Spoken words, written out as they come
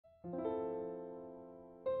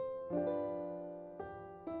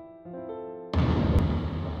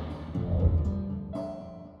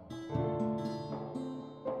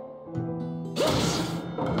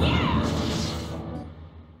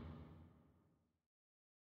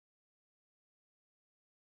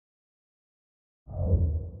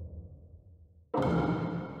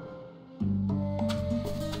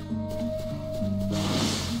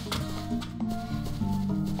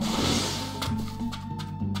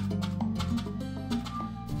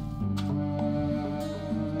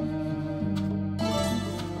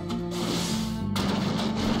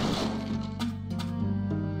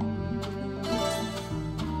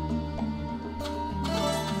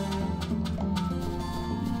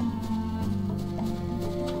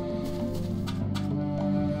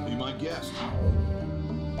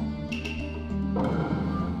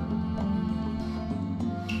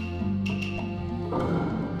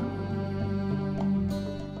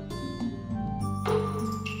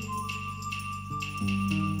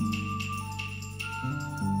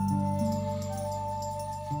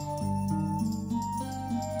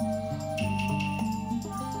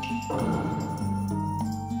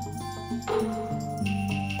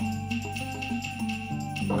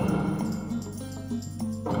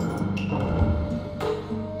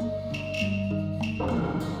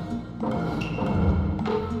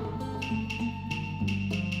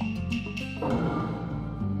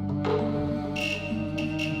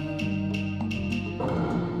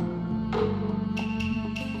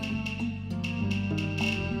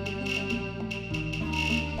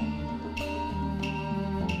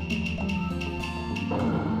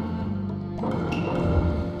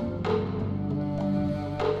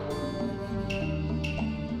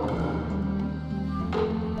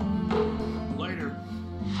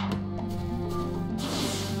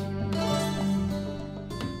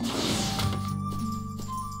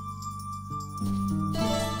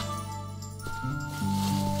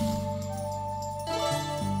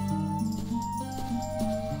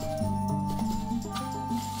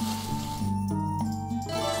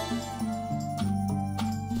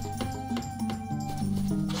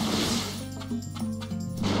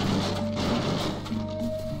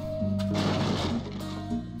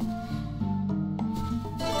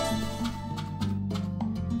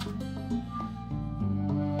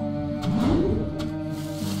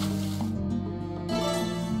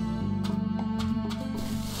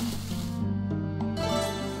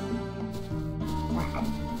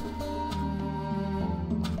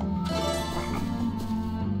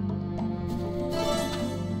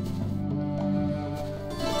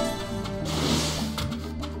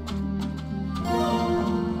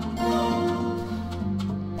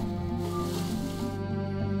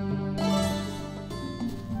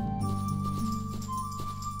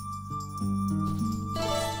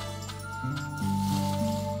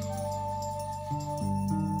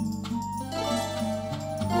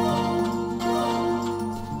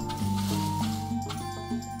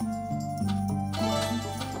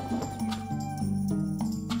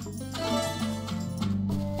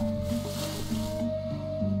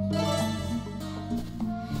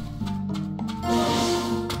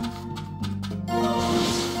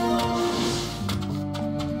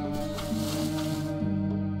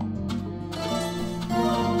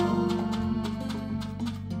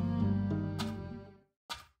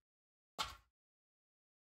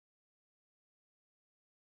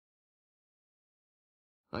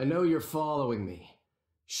I know you're following me.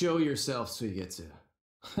 Show yourself, Suigetsu.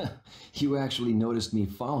 You actually noticed me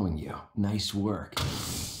following you. Nice work.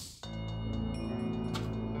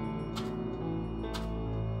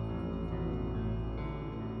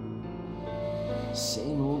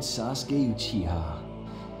 Same old Sasuke Uchiha.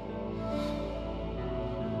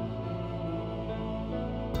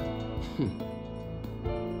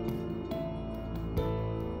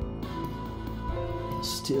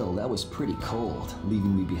 Still, that was pretty cold,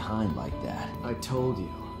 leaving me behind like that. I told you.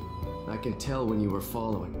 I can tell when you were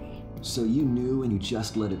following me. So you knew and you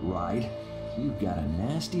just let it ride? You've got a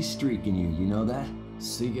nasty streak in you, you know that?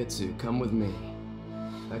 Suigetsu, come with me.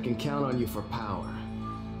 I can count on you for power.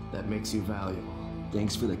 That makes you valuable.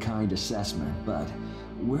 Thanks for the kind assessment, but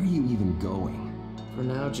where are you even going? For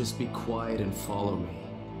now, just be quiet and follow me.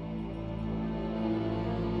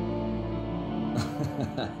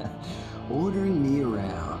 Ordering me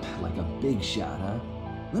around like a big shot, huh?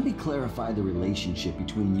 Let me clarify the relationship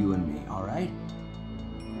between you and me, all right?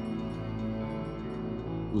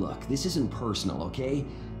 Look, this isn't personal, okay?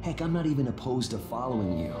 Heck, I'm not even opposed to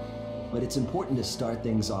following you. But it's important to start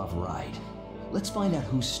things off right. Let's find out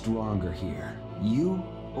who's stronger here, you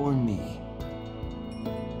or me.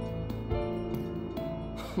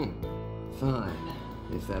 Fine,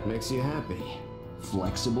 if that makes you happy.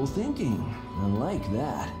 Flexible thinking. I like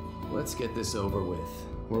that. Let's get this over with.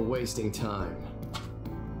 We're wasting time.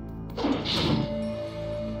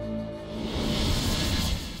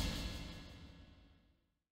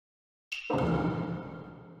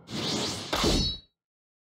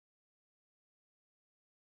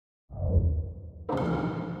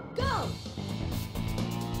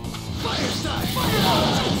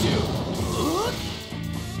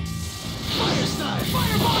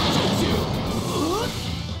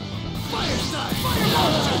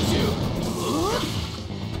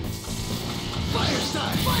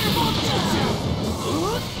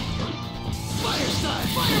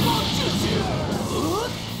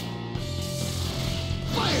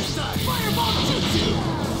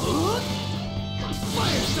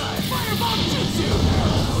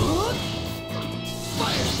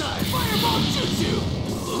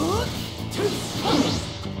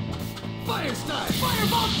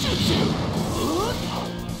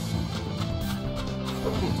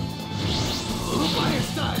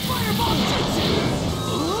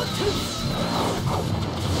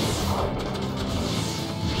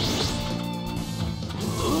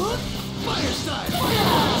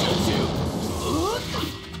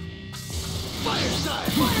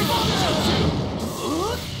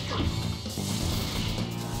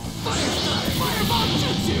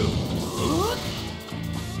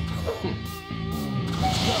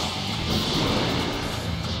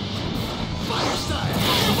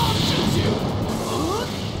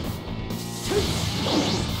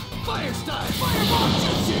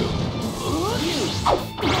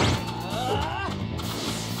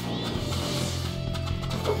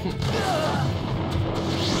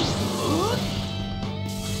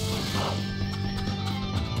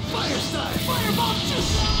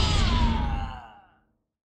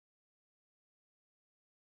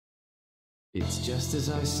 It's just as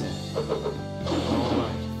I said. All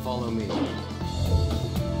right, follow me.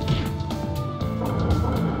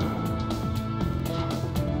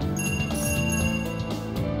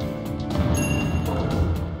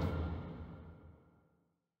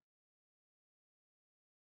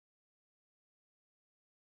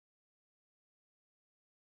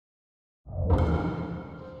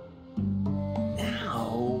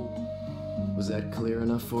 Was that clear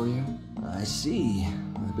enough for you? I see.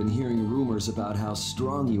 I've been hearing rumors about how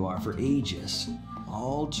strong you are for ages.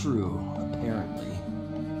 All true, apparently.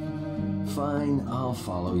 Fine, I'll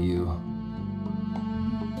follow you.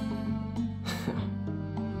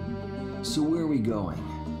 So where are we going?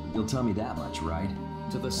 You'll tell me that much, right?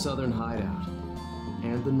 To the southern hideout.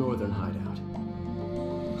 And the northern hideout.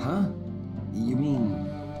 Huh? You mean...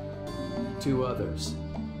 2 others.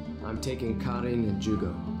 I'm taking Karin and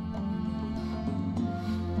Jugo.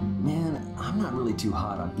 Man, I'm not really too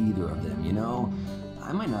hot on either of them, you know?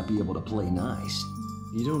 I might not be able to play nice.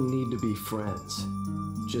 You don't need to be friends.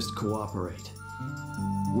 Just cooperate.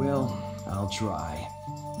 Well, I'll try.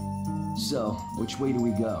 So, which way do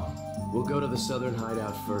we go? We'll go to the southern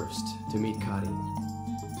hideout first, to meet Karin.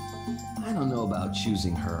 I don't know about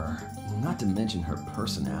choosing her, not to mention her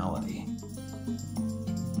personality.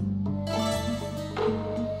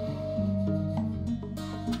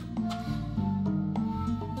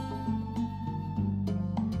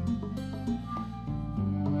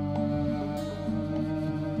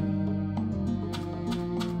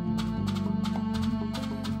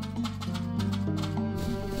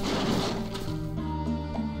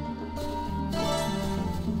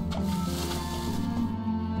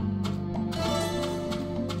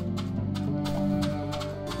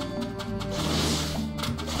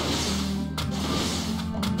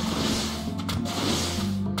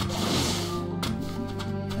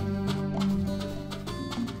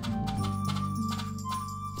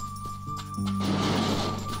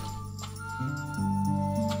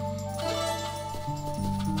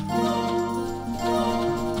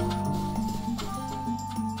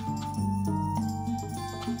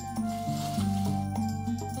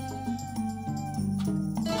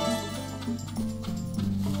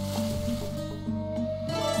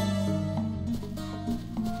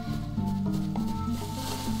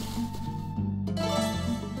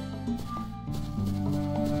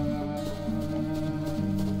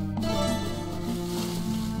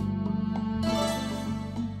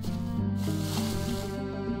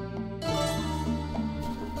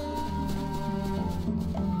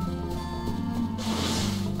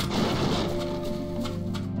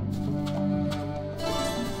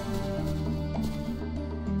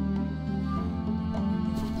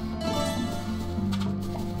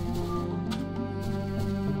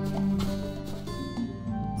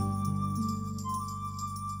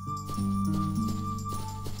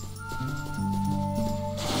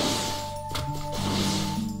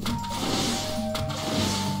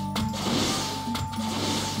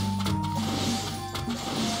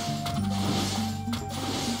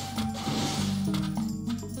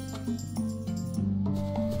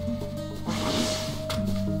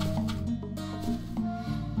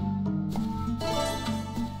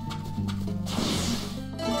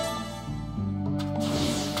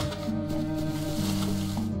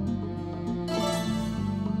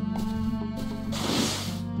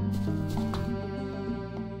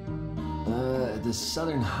 the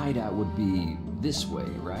southern hideout would be this way,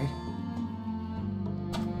 right?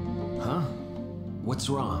 Huh? What's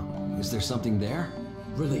wrong? Is there something there?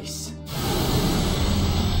 Release.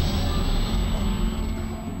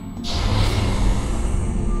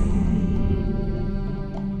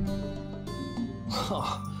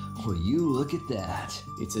 Oh, will you look at that?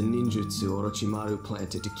 It's a ninjutsu Orochimaru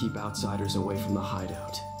planted to keep outsiders away from the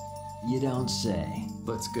hideout. You don't say.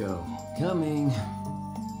 Let's go. Coming.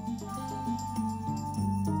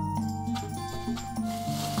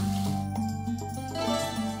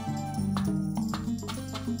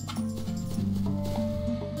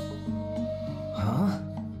 Huh?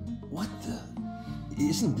 What the?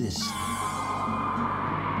 Isn't this...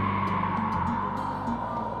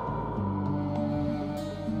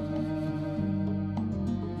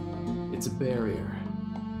 It's a barrier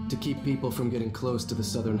to keep people from getting close to the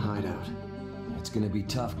southern hideout. It's gonna be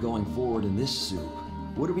tough going forward in this soup.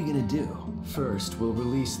 What are we gonna do? First, we'll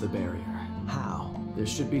release the barrier. How? There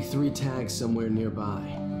should be 3 tags somewhere nearby.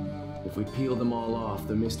 If we peel them all off,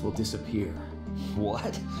 the mist will disappear.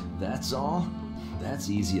 What? That's all? That's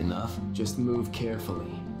easy enough. Just move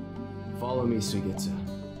carefully. Follow me, Sugitsu.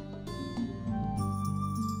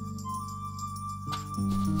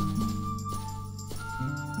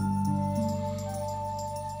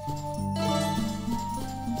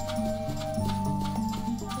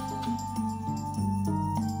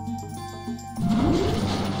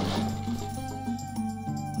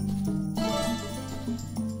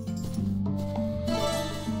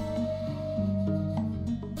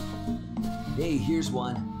 Hey, here's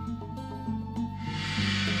one.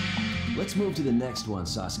 Let's move to the next one,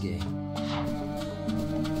 Sasuke.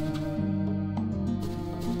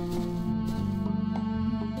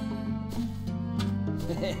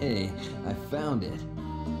 Hey, I found it.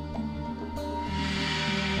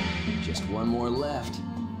 Just one more left.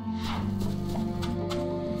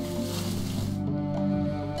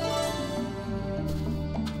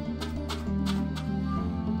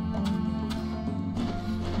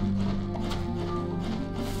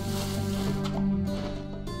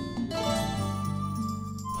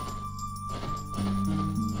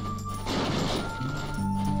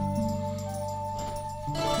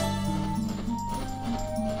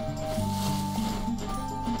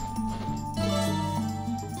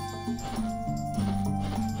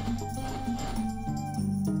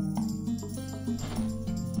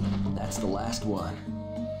 That's the last one.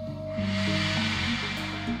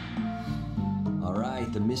 All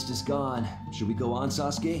right, the mist is gone. Should we go on,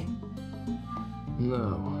 Sasuke?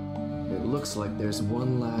 No. It looks like there's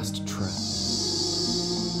one last trap.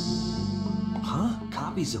 Huh?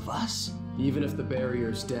 Copies of us? Even if the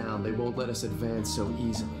barrier's down, they won't let us advance so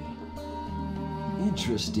easily.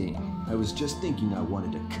 Interesting. I was just thinking I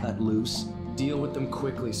wanted to cut loose. Deal with them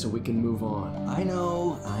quickly so we can move on. I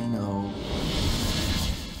know, I know.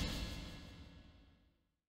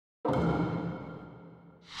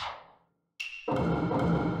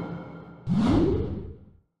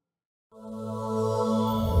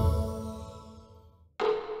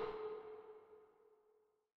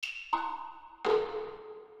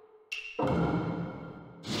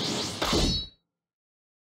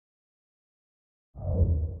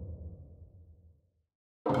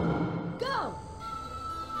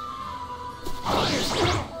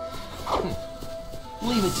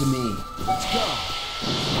 Leave it to me. Let's go.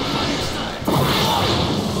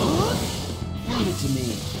 Leave it to me.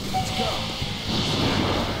 Let's go.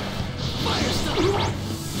 Fire style!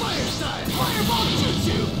 Fire style! Fireball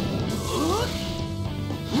jutsu!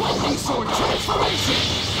 Lightning sword transformation!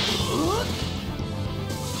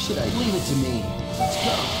 Should I leave it to me? Let's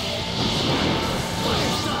go.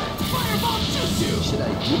 Fire style! Fireball jutsu! Should I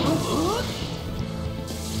do it?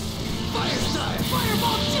 Fire style!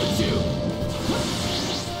 Fireball jutsu!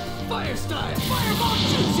 Fire style! Fireball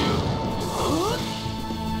jutsu!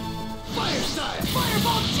 Fire style!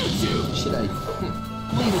 Fireball jutsu! Should I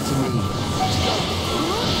leave it to me? Let's go.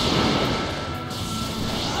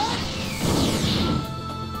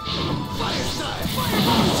 Fire style!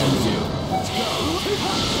 Fireball jutsu! Let's go.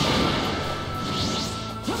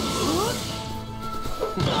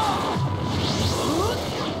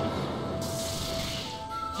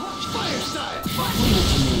 Fire style! Leave it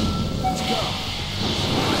to me. Let's go.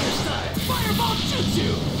 Fire style! Fireball jutsu!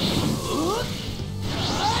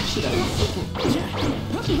 Should leave it to me?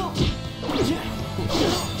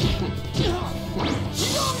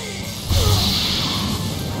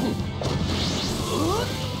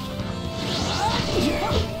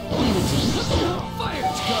 Fire!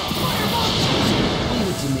 Let's go. Fireball jutsu! Leave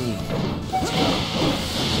it to me. Let's go.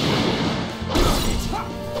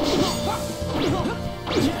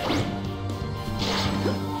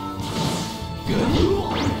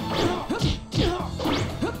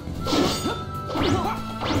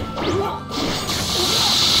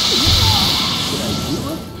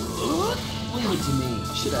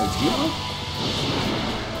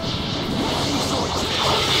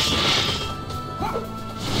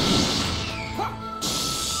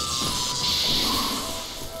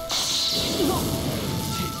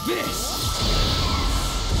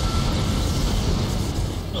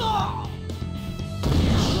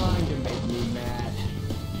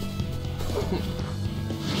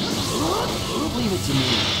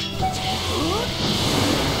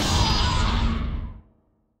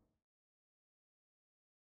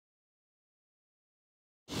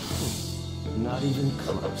 Not even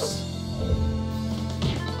close.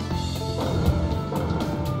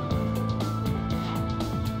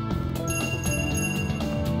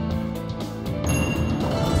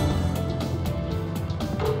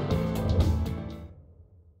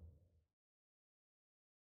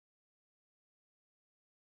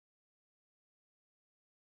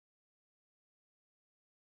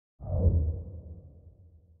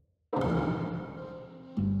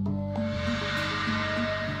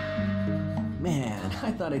 Man,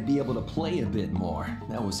 I thought I'd be able to play a bit more.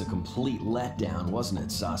 That was a complete letdown, wasn't it,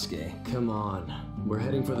 Sasuke? Come on. We're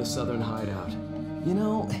heading for the southern hideout. You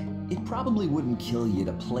know, it probably wouldn't kill you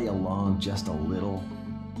to play along just a little.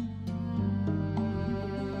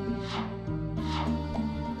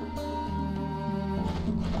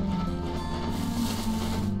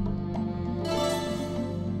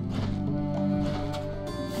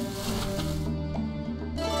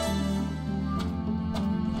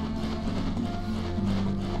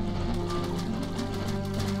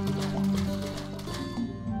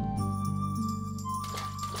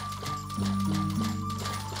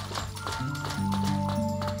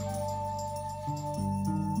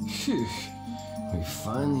 Phew. We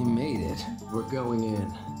finally made it. We're going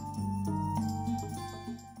in.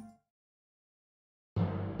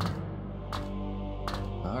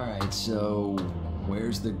 Alright, so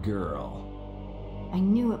where's the girl? I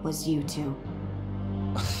knew it was you two.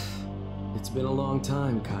 It's been a long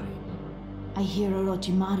time, Karin. I hear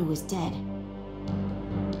Orochimaru is dead.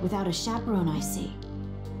 Without a chaperone, I see.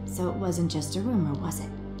 So it wasn't just a rumor, was it?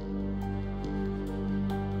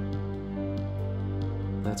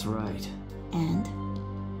 That's right. And?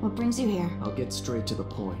 What brings you here? I'll get straight to the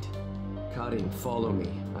point. Karin, follow me.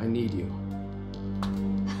 I need you.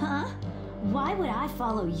 Huh? Why would I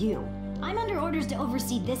follow you? I'm under orders to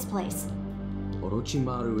oversee this place.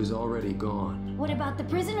 Orochimaru is already gone. What about the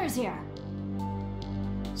prisoners here?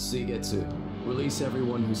 Shigetsu, release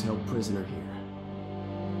everyone who's held prisoner here.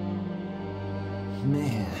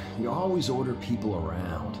 Man, you always order people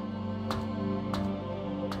around.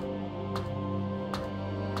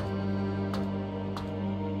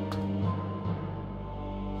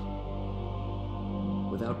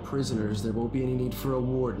 Without prisoners, there won't be any need for a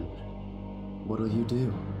warden. What'll you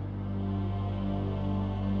do?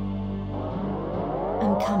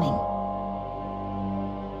 I'm coming.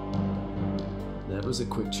 That was a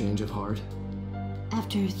quick change of heart.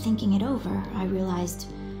 After thinking it over, I realized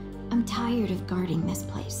I'm tired of guarding this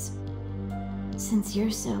place. Since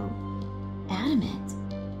you're so adamant,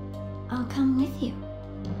 I'll come with you.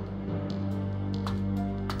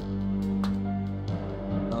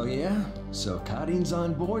 Oh yeah? So Karin's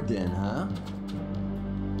on board then, huh?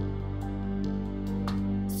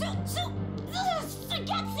 Sugetsu!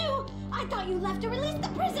 I thought you left to release the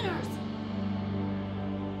prisoners!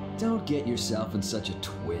 Don't get yourself in such a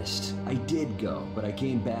twist. I did go, but I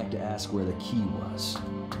came back to ask where the key was.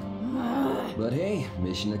 But hey,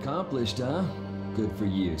 mission accomplished, huh? Good for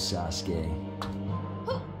you, Sasuke.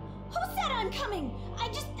 Who said I'm coming? I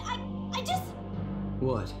just...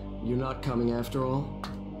 What? You're not coming after all?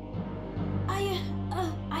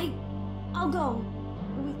 I'll go.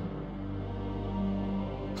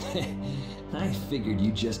 I figured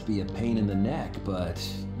you'd just be a pain in the neck, but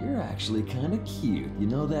you're actually kind of cute, you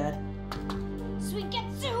know that?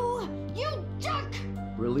 Sugetsu! You jerk!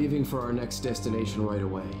 We're leaving for our next destination right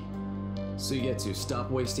away. Shigetsu, stop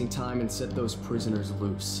wasting time and set those prisoners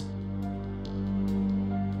loose.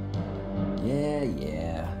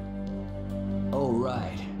 Yeah. Oh,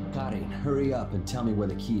 right. Karin, hurry up and tell me where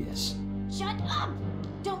the key is. Shut up!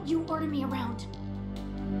 Don't you order me around.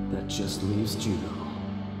 That just leaves Judo.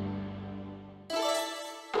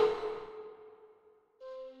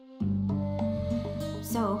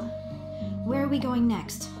 So, where are we going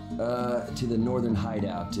next? To the northern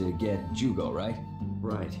hideout to get Jugo, right?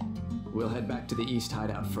 Right. We'll head back to the east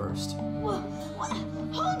hideout first. What?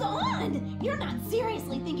 Hold on! You're not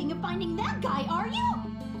seriously thinking of finding that guy, are you?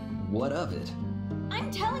 What of it?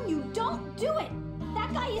 I'm telling you, don't do it!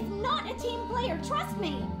 That guy is not a team player, trust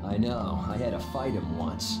me! I know, I had to fight him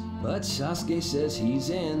once. But Sasuke says he's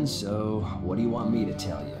in, so what do you want me to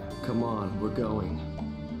tell you? Come on, we're going.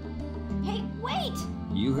 Hey, wait!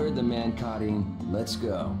 You heard the man, Karin. Let's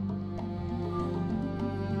go.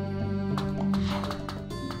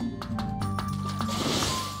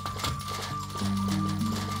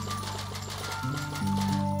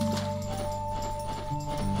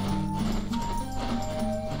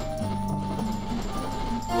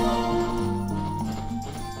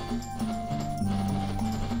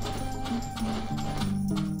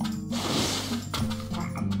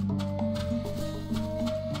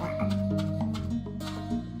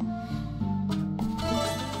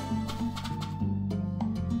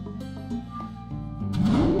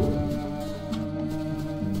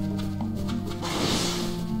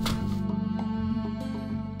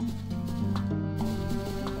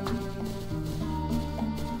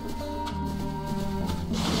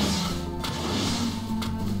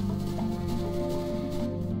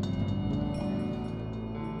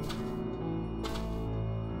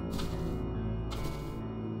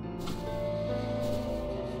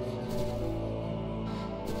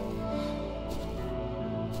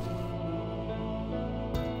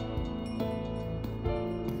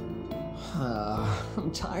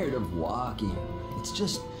 I'm tired of walking. It's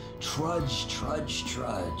just trudge, trudge,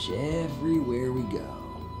 trudge everywhere we go.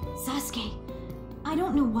 Sasuke, I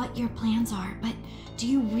don't know what your plans are, but do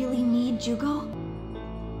you really need Jugo?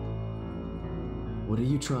 What are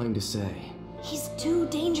you trying to say? He's too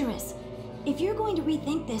dangerous. If you're going to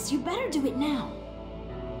rethink this, you better do it now.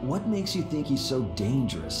 What makes you think he's so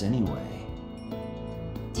dangerous anyway?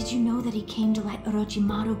 Did you know that he came to let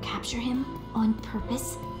Orochimaru capture him on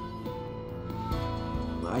purpose?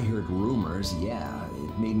 I heard rumors, yeah.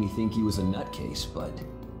 It made me think he was a nutcase, but...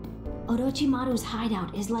 Orochimaru's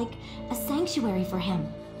hideout is like a sanctuary for him.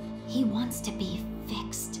 He wants to be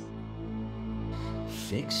fixed.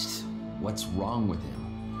 Fixed? What's wrong with him?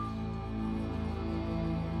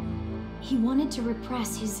 He wanted to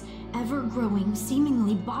repress his ever-growing,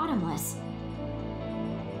 seemingly bottomless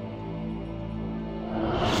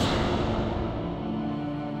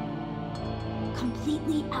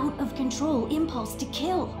completely out of control impulse to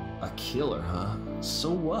kill. A killer, huh?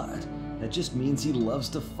 So what? That just means he loves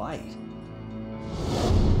to fight.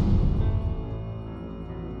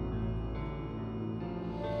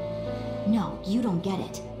 No, you don't get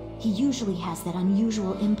it. He usually has that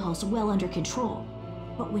unusual impulse well under control.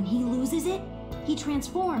 But when he loses it, he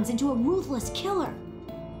transforms into a ruthless killer.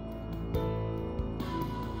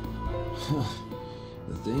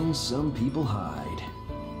 The things some people hide.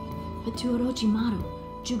 But to Orochimaru,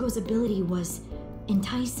 Jugo's ability was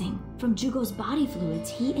enticing. From Jugo's body fluids,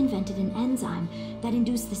 he invented an enzyme that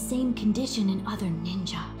induced the same condition in other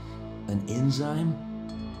ninja. An enzyme?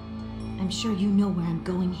 I'm sure you know where I'm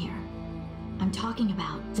going here. I'm talking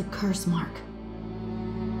about the curse mark.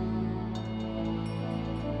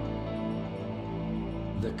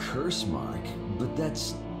 The curse mark? But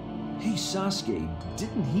that's... Hey Sasuke,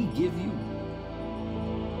 didn't he give you...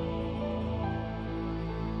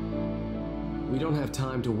 We don't have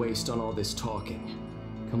time to waste on all this talking.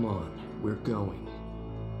 Come on, we're going.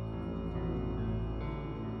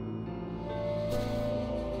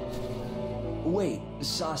 Wait,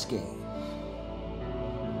 Sasuke.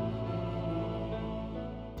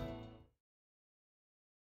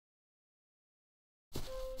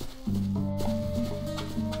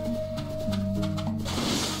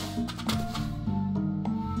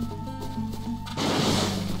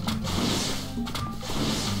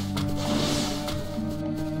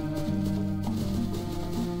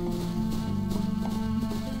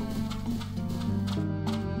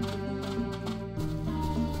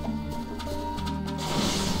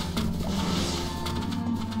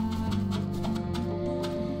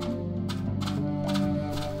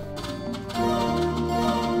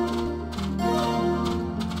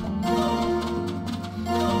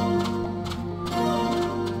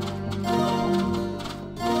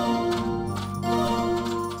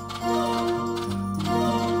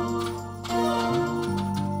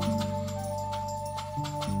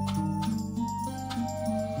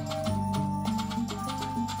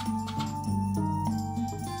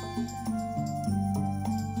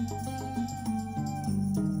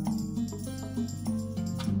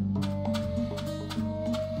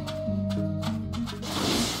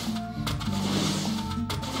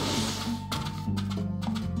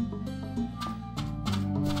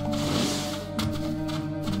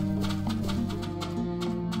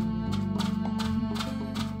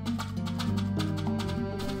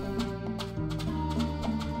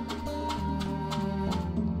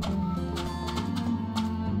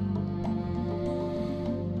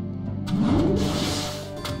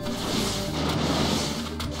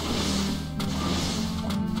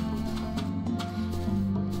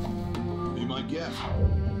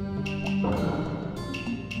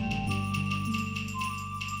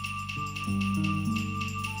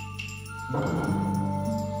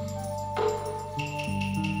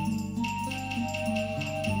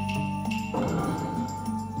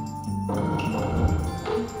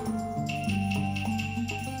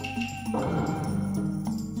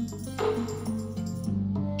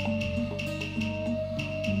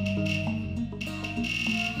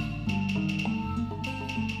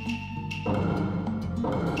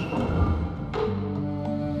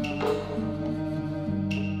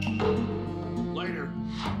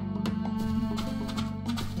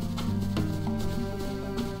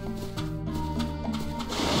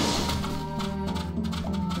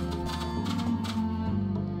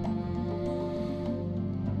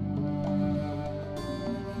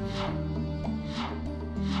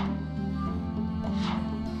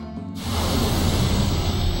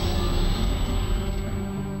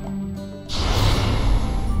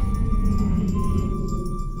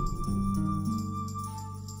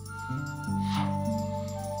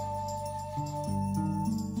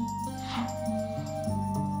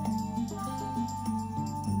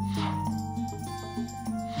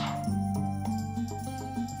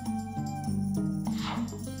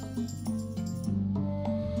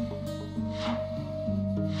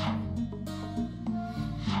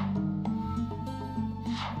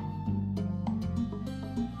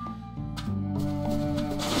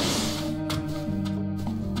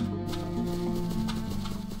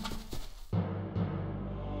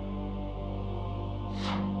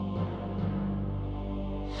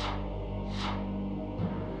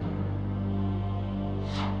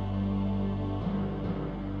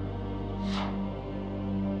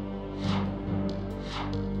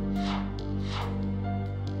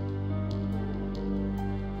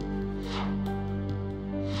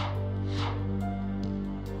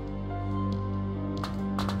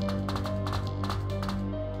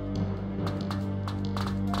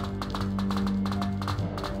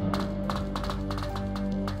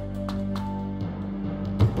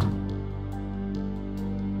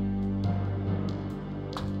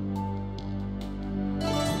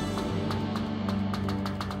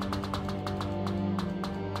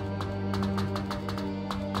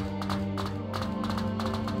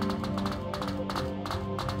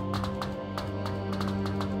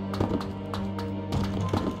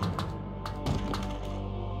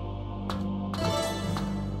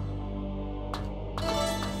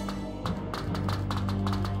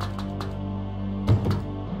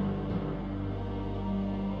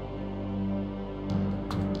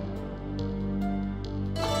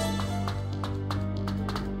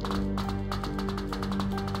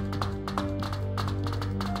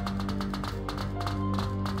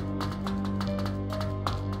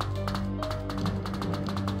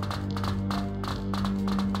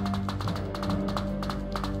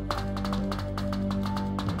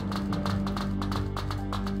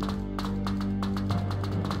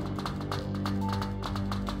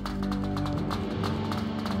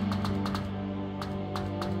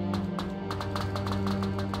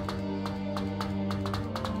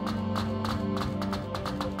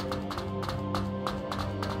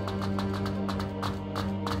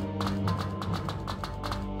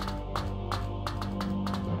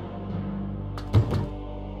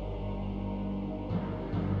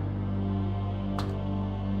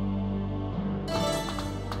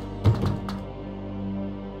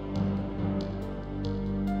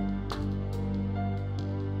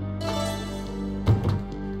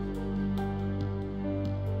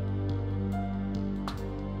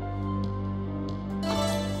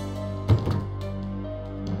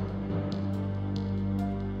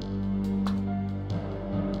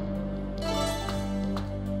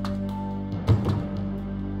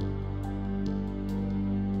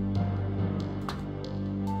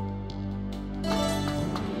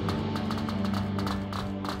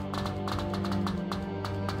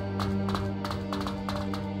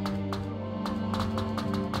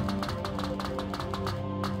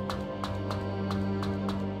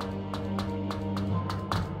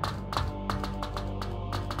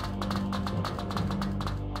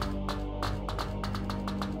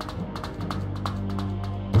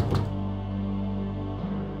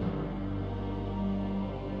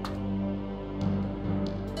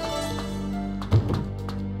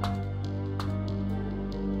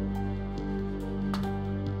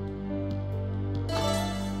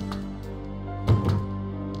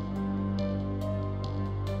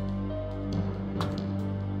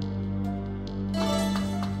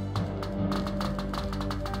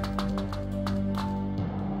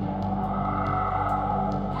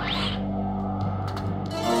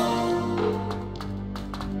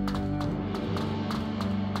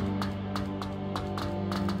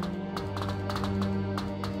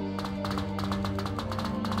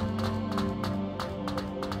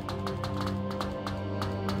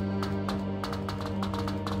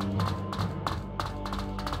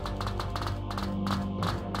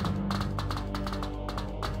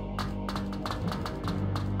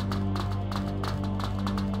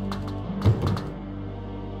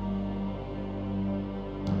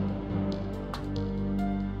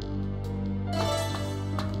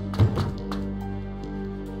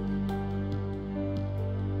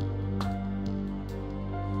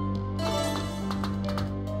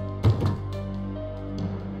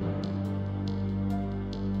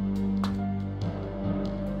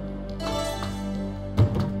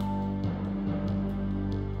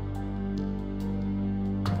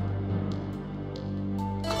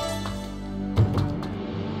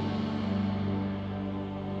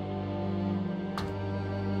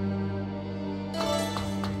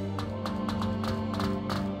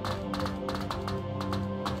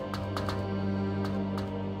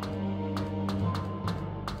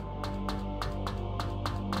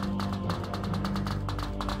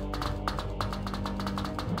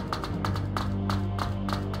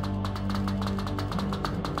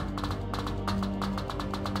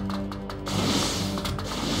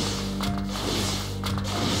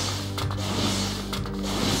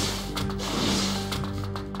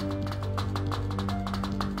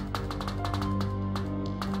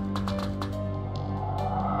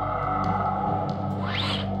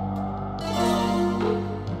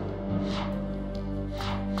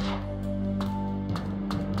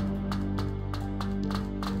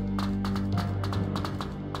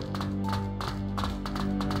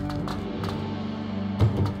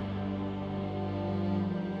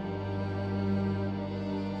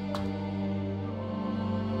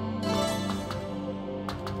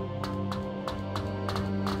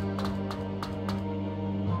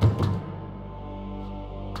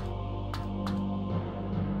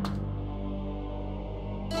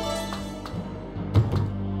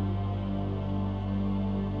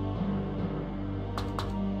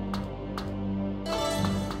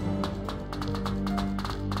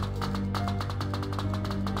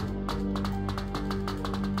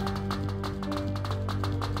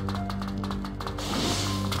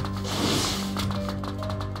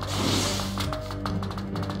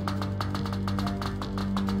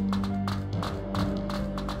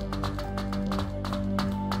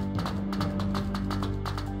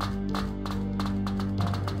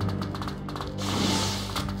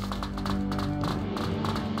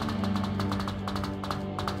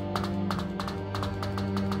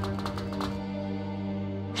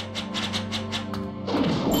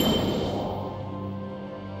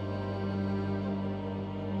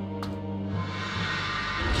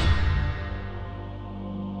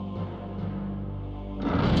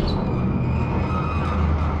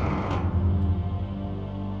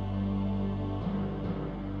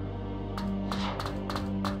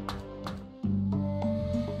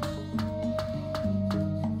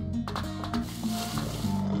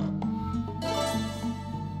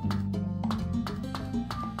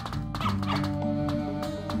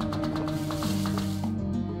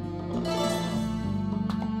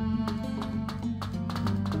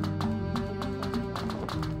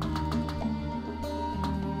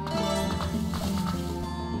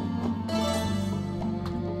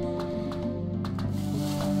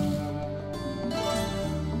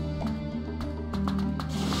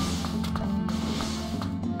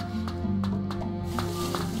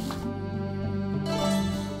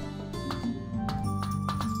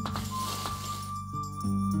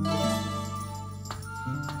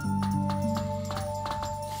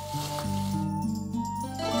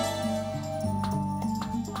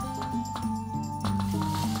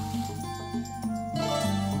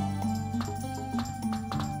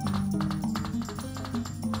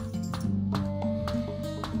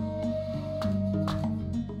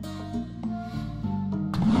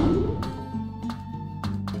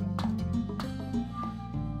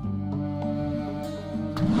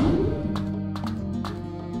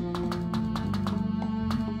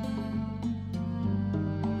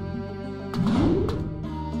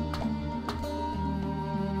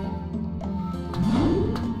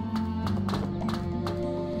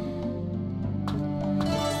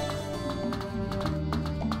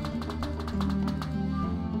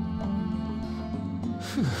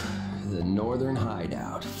 northern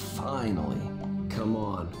hideout, finally. Come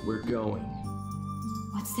on, we're going.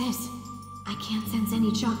 What's this? I can't sense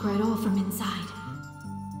any chakra at all from inside.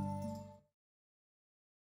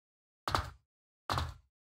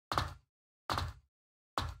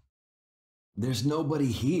 There's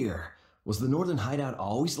nobody here. Was the northern hideout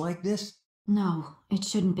always like this? No, it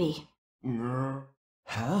shouldn't be.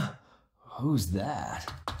 Huh? Who's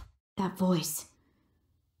that? That voice.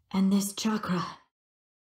 And this chakra.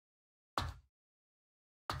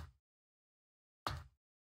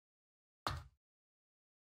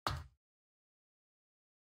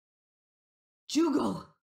 Jugo!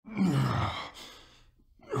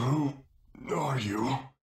 Who are you?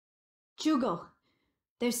 Jugo,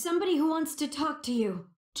 there's somebody who wants to talk to you.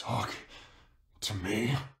 Talk to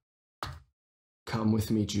me? Come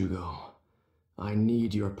with me, Jugo. I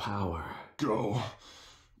need your power. Go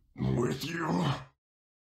with you?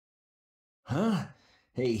 Huh?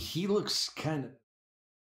 Hey, he looks kind of...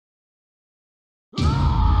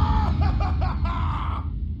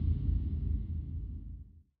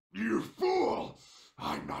 You fool!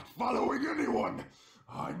 I'm not following anyone!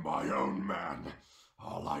 I'm my own man.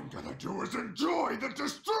 All I'm gonna do is enjoy the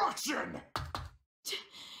destruction!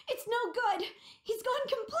 It's no good! He's gone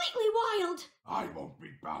completely wild! I won't be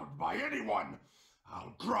bound by anyone!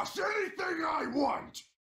 I'll crush anything I want!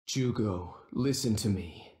 Jugo, listen to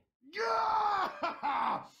me.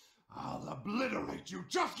 I'll obliterate you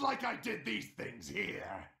just like I did these things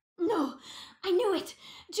here! No, I knew it!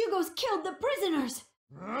 Jugo's killed the prisoners!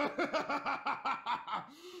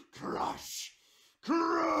 Crush!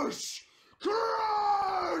 Crush!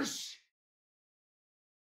 Crush!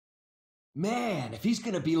 Man, if he's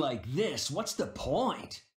gonna be like this, what's the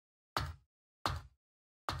point?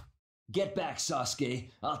 Get back,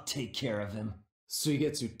 Sasuke. I'll take care of him.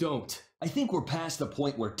 Suigetsu, don't. I think we're past the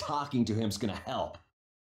point where talking to him's gonna help.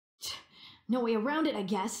 No way around it, I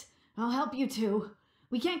guess. I'll help you too.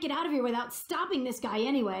 We can't get out of here without stopping this guy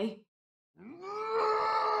anyway. No!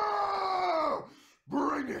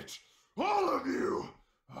 Bring it! All of you!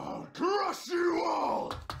 I'll crush you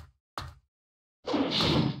all!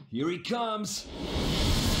 Here he comes!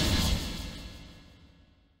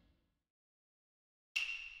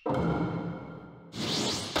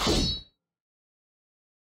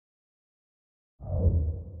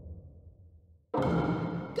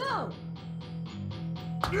 Go!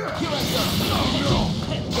 Here I go! Oh no!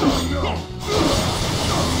 Oh no!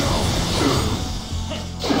 Oh no!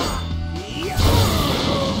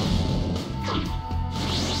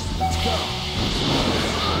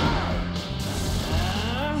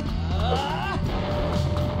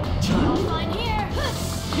 I'll find here!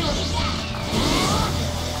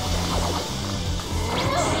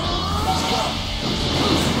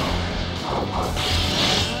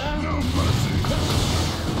 No mercy!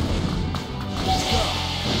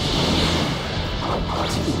 I'll find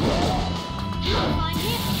here! Oh no! I'll find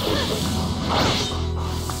here!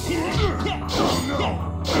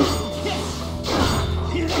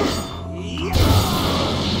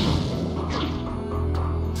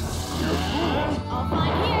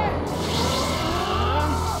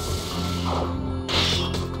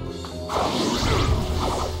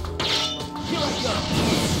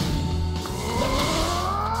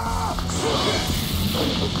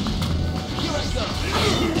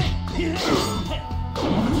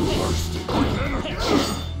 Bursting with energy!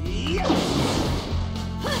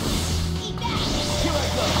 Eat that!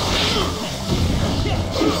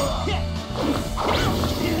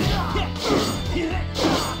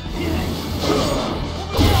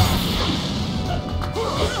 Oh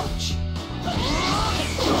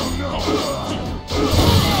no!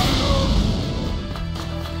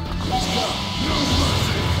 No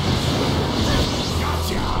mercy!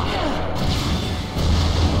 Gotcha!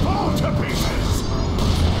 Fall to pieces!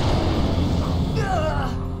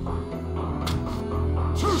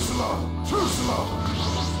 Too slow! Too slow!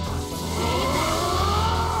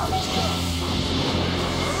 Stay back!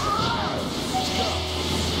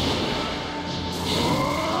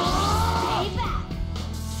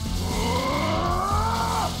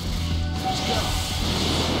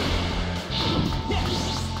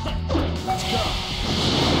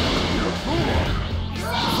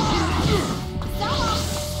 Solo!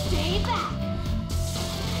 Stay back!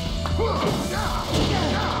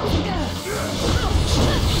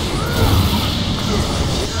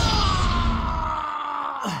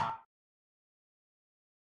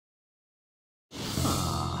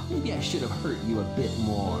 Maybe I should have hurt you a bit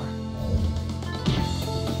more.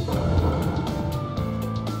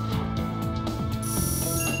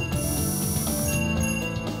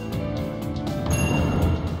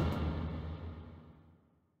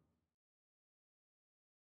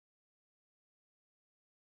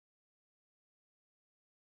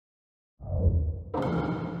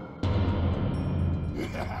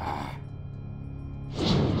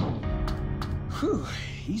 Whew,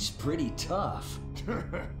 he's pretty tough.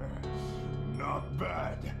 Not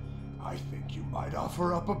bad. I think you might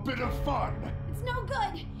offer up a bit of fun. It's no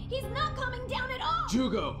good. He's not coming down at all.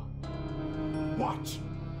 Jugo! What?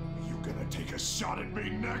 Are you gonna take a shot at me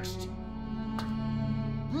next?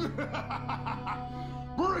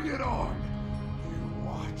 Bring it on! You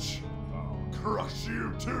watch. I'll crush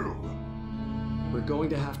you too. We're going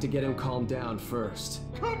to have to get him calmed down first.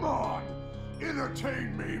 Come on!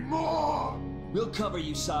 Entertain me more! We'll cover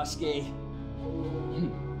you, Sasuke.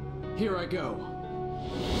 Here I go.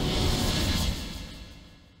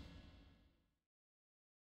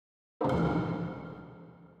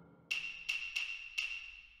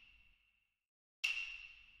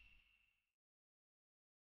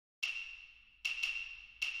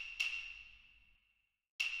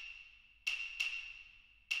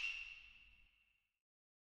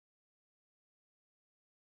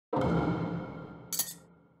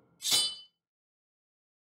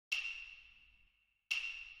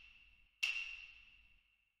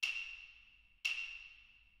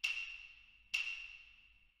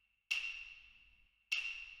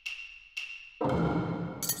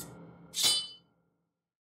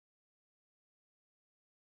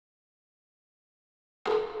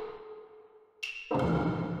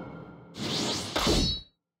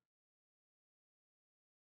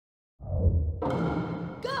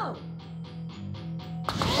 Go!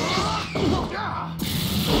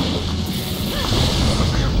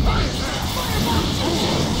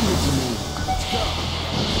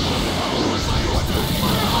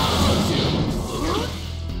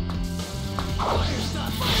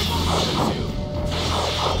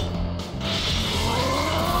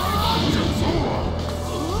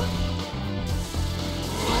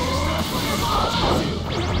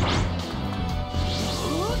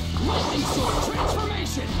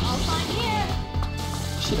 Transformation! I'll find here.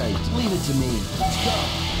 Should I leave it to me? Let's go.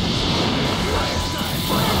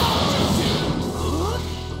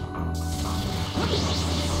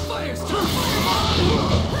 Fire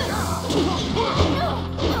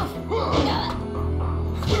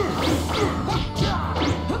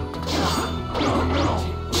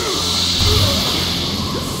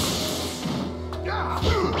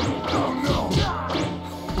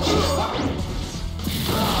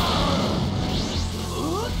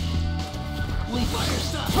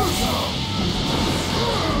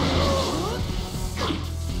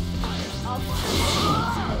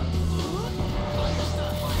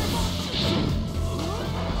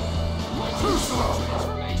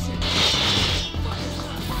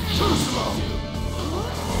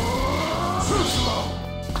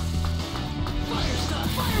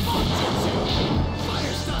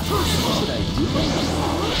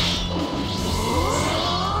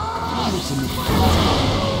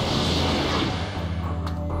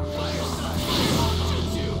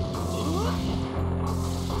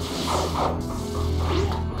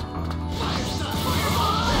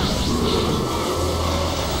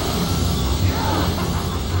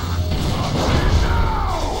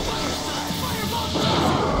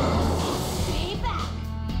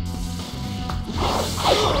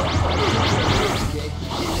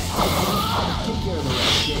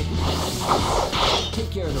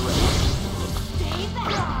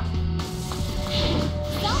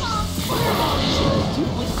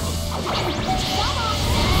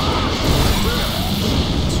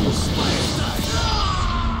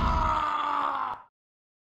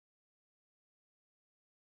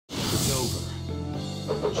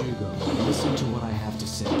Jugo, listen to what I have to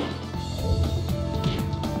say.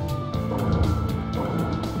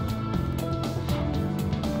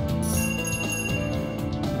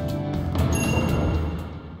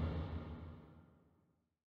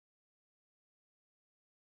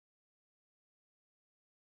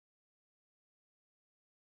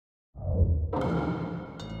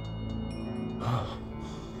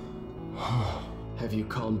 Have you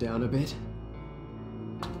calmed down a bit?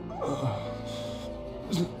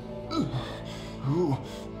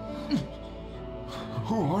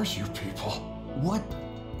 Who are you people? What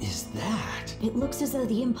is that? It looks as though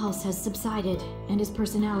the impulse has subsided, and his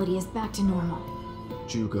personality is back to normal.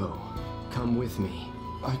 Jugo, come with me.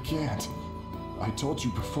 I can't. I told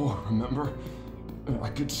you before, remember? I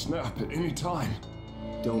could snap at any time.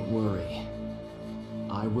 Don't worry.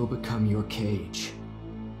 I will become your cage.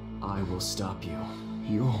 I will stop you.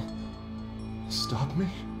 You'll stop me?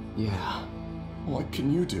 Yeah. What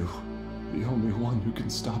can you do? The only one who can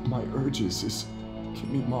stop my urges is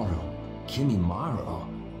Kimimaro. Kimimaro?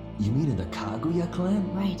 You mean in the Kaguya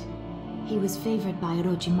clan? Right. He was favored by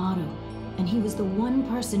Orochimaru, and he was the one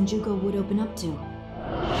person Jugo would open up to.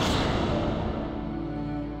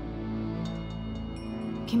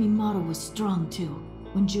 Kimimaro was strong too.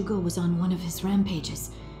 When Jugo was on one of his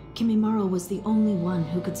rampages, Kimimaro was the only one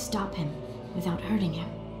who could stop him without hurting him.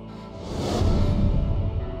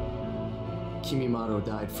 Kimimaro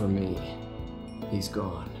died for me. He's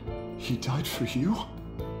gone. He died for you?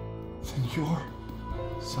 Then you're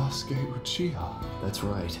Sasuke Uchiha. That's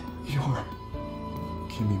right. You're...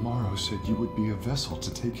 Kimimaro said you would be a vessel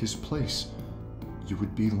to take his place. You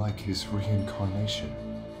would be like his reincarnation.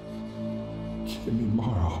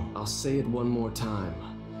 Kimimaro. I'll say it one more time.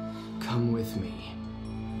 Come with me.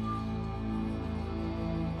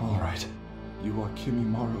 All right. You are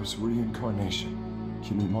Kimimaro's reincarnation.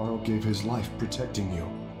 Kimimaro gave his life protecting you.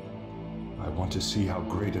 I want to see how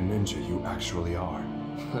great a ninja you actually are.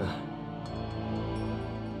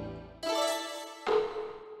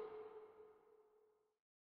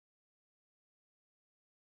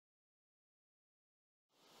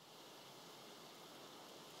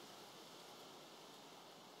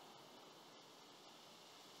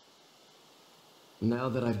 Now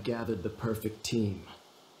that I've gathered the perfect team,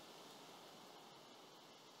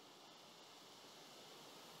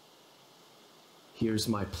 here's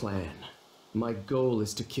my plan. My goal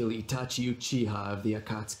is to kill Itachi Uchiha of the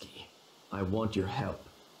Akatsuki. I want your help.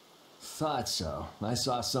 Thought so. I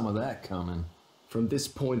saw some of that coming. From this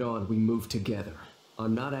point on, we move together.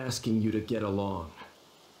 I'm not asking you to get along,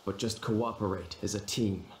 but just cooperate as a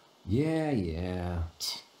team. Yeah.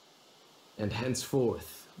 And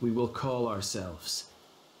henceforth, we will call ourselves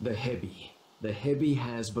the Hebi. The Hebi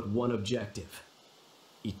has but one objective: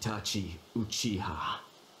 Itachi Uchiha.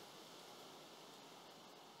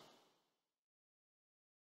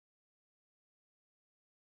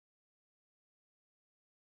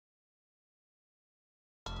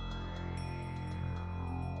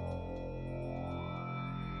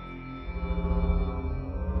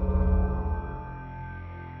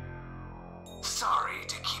 Sorry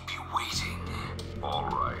to keep you waiting. All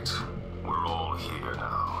right, we're all here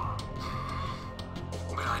now.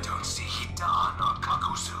 But I don't see Hidan or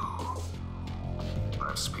Kakuzu.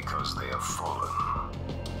 That's because they have fallen.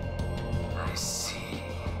 I see.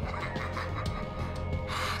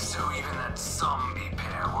 So even that zombie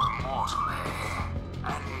pair were mortal, eh?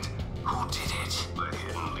 And who did it? The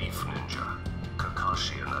Hidden Leaf Ninja.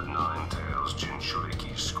 Kakashi and that Nine-Tails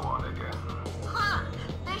Jinchuriki squad again. Huh,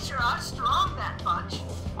 they sure are strong, that bunch.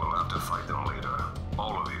 We'll have to fight them later.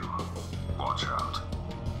 All of you, watch out.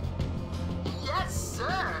 Yes,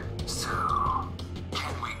 sir. So,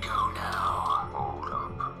 can we go now? Hold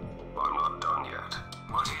up. I'm not done yet.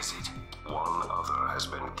 What is it? One other has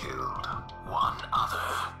been killed. One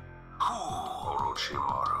other? Who?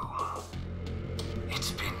 Orochimaru.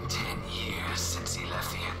 It's been 10 years since he left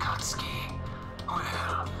the Akatsuki.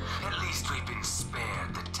 Well, at least we've been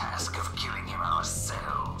spared the task of killing him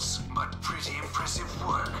ourselves. But pretty impressive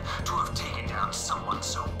work to have taken down someone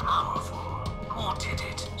so powerful. Who did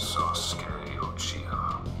it? Sasuke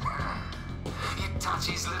Uchiha.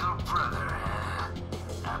 Itachi's little brother, eh?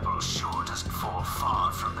 Apple sure doesn't fall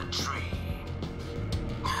far from the tree.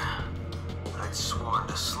 I'd sworn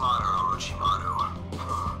to slaughter Orochimaru.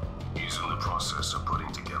 He's in the process of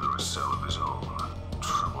putting together a cell of his own.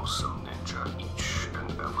 Troublesome ninja, each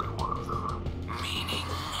and every one of them. Meaning?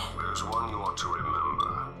 There's one you ought to remember.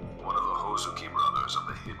 One of the Hozuki brothers of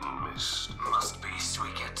the Hidden Mist. Must be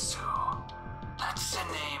Suigetsu. That's a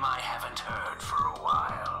name I haven't heard for a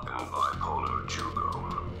while. And bipolar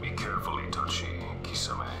Jugo. Be careful, Itachi,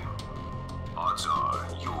 Kisame. Odds are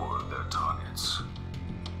you're their targets.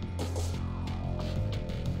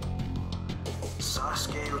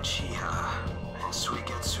 Sasuke Uchiha and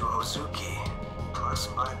Suigetsu Hozuki, plus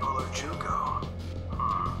bipolar Jugo.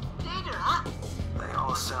 Later, huh? They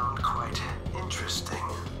all sound quite interesting.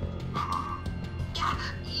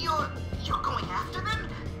 Yeah, you're going after them?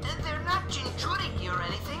 They're not Jinchuriki or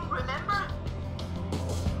anything, remember?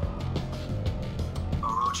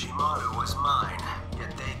 Orochimaru was mine,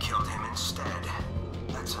 yet they killed him instead.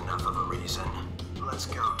 That's enough of a reason. Let's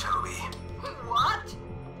go, Toby. What?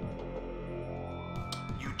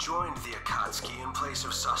 You joined the Akatsuki in place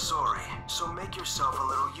of Sasori, so make yourself a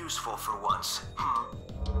little useful for once.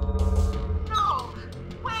 No!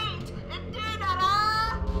 Wait!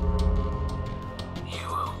 Deidara! You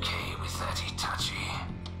okay with that, Itachi?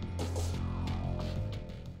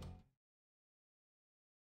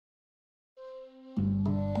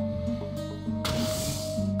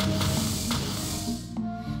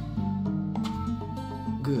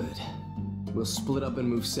 Good. We'll split up and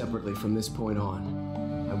move separately from this point on.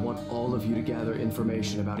 I want all of you to gather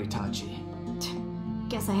information about Itachi.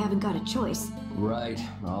 Guess I haven't got a choice. Right,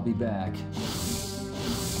 I'll be back.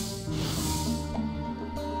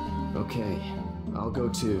 Okay, I'll go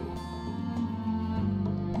too.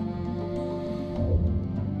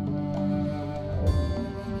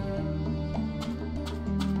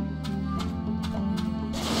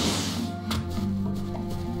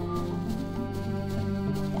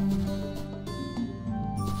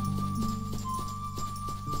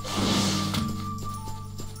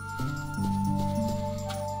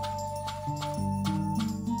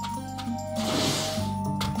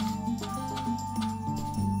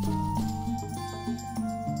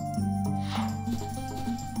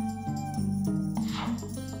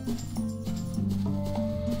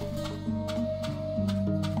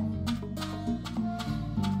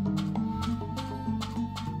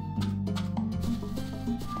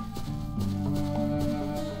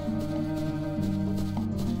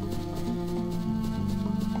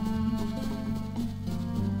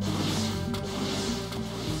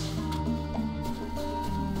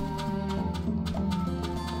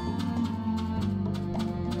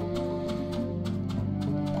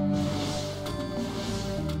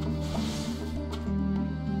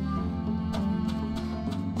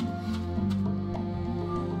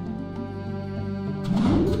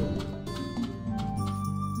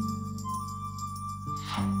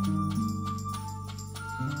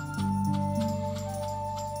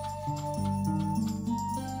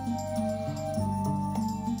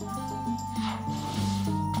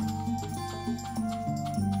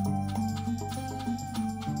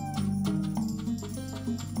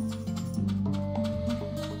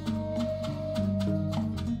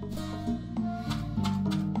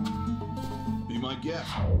 Guess.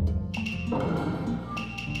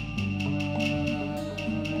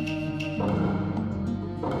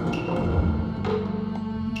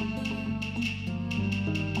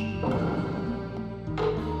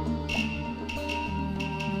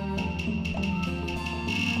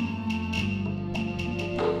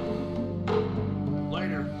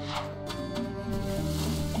 Later.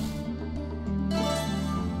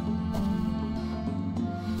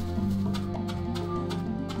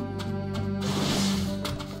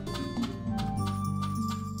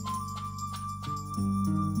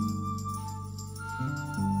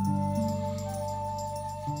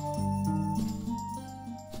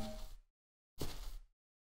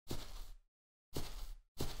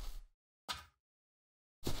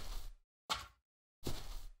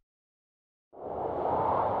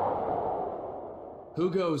 Who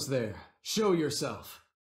goes there? Show yourself.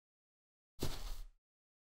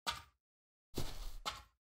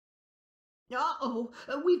 Uh-oh,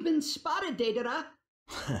 we've been spotted, Deidara.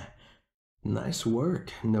 Nice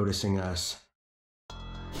work noticing us.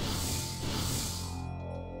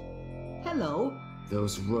 Hello,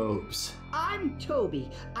 Those robes. I'm Toby.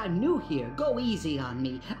 I'm new here. Go easy on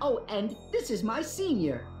me. Oh, and this is my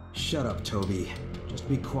senior. Shut up, Toby. Just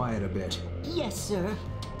be quiet a bit. Yes, sir.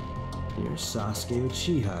 You're Sasuke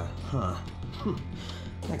Uchiha, huh?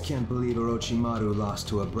 I can't believe Orochimaru lost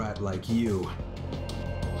to a brat like you.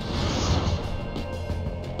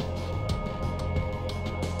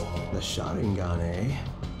 The Sharingan, eh?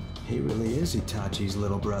 He really is Itachi's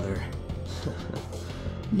little brother.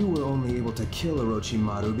 You were only able to kill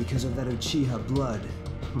Orochimaru because of that Uchiha blood.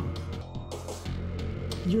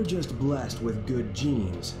 You're just blessed with good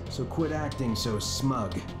genes, so quit acting so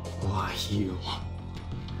smug. Why, you...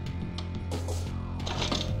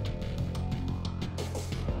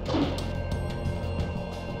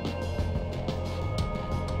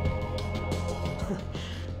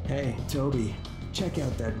 Hey, Toby, check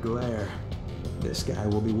out that glare. This guy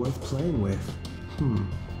will be worth playing with.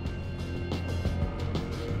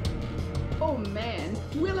 Oh man,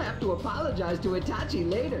 we'll have to apologize to Itachi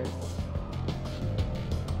later.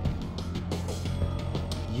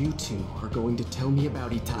 You two are going to tell me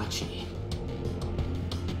about Itachi.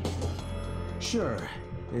 Sure,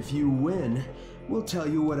 if you win, we'll tell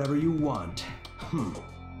you whatever you want.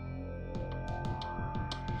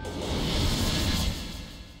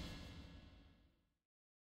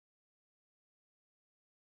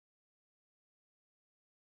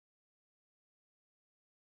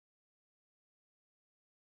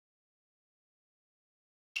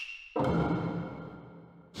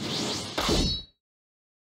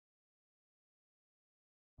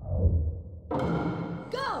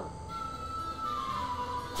 Go!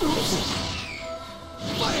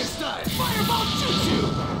 Fire style! Fireball jutsu!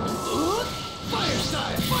 Fire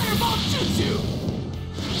style! Fireball jutsu!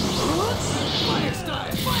 Fire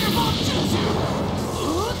style! Fireball jutsu!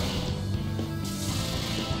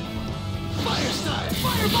 Fire style!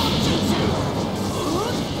 Fireball jutsu!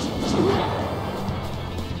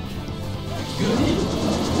 Good.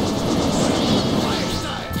 Fire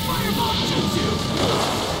style! Fireball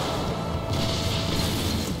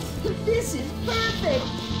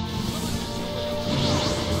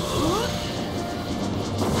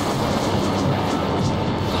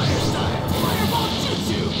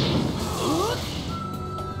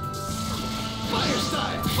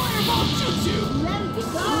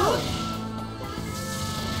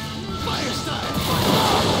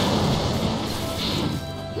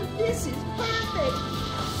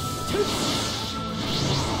Fire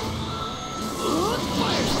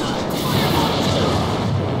style! Fireball jutsu!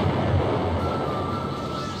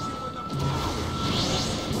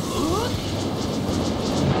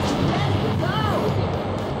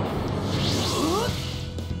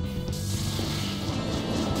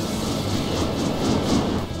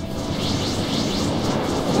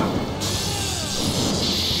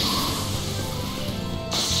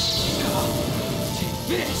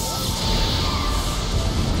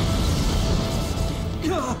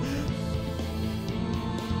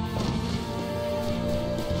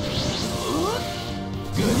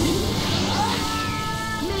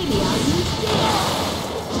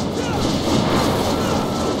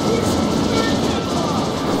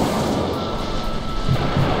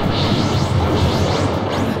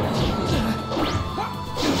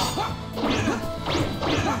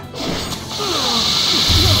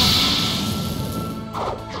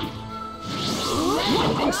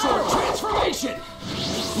 Lightning sword transformation!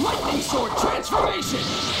 Lightning sword transformation!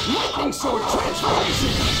 Lightning sword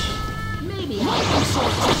transformation! Maybe Lightning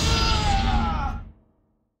sword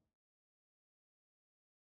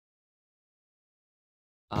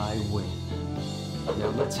I win. Now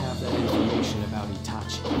let's have that information about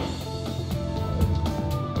Itachi.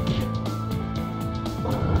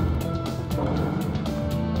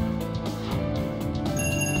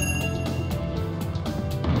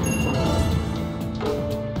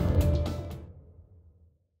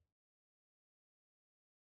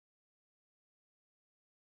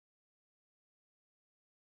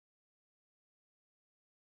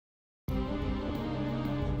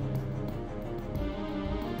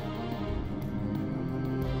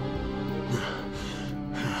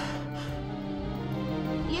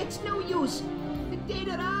 it's no use.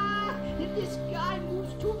 This guy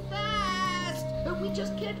moves too fast. We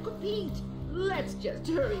just can't compete. Let's just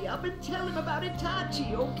hurry up and tell him about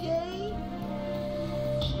Itachi, okay?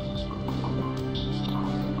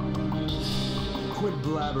 Quit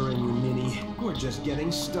blabbering, you ninny. We're just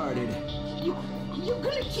getting started. You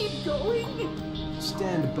gonna keep going?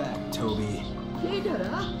 Stand back, Toby.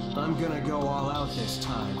 Deidara? I'm gonna go all out this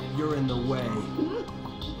time. You're in the way.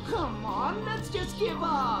 Come on, let's just give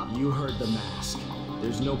up. You heard the mask.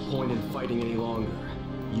 There's no point in fighting any longer.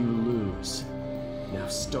 You lose. Now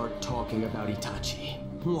start talking about Itachi.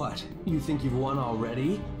 What? You think you've won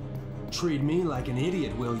already? Treat me like an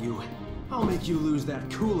idiot, will you? I'll make you lose that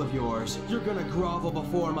cool of yours. You're gonna grovel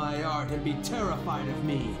before my art and be terrified of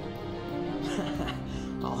me.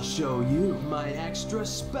 I'll show you my extra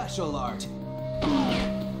special art.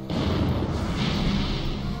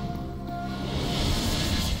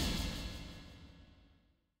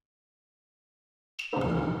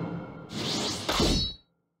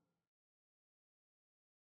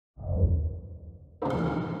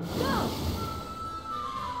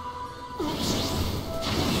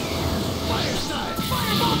 Fire style!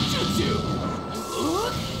 Fireball jutsu!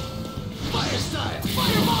 Fire style!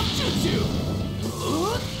 Fireball jutsu!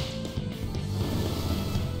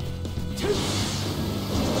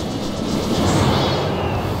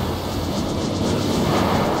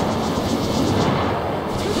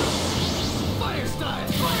 Fire style! Fireball jutsu! Fire style!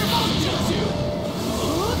 Fireball jutsu!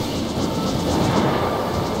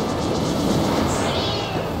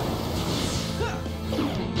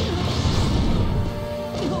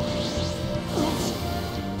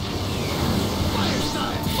 Fire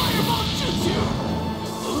style! Fireball jutsu!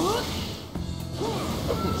 Fire style!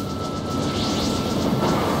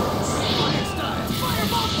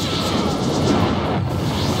 Fireball jutsu!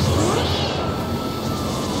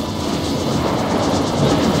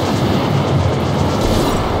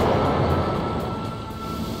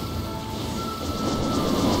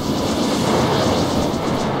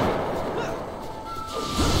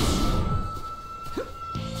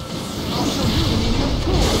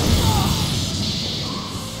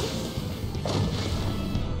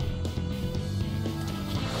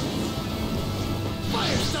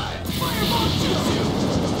 Fire style! Fire style! Fireball jutsu! Fire style! Fireball jutsu!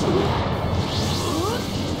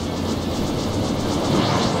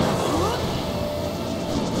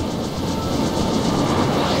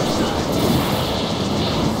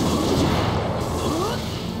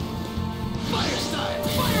 Fire style!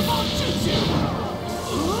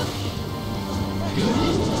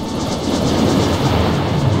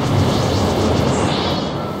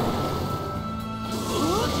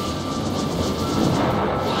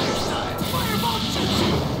 Fireball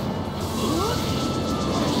jutsu!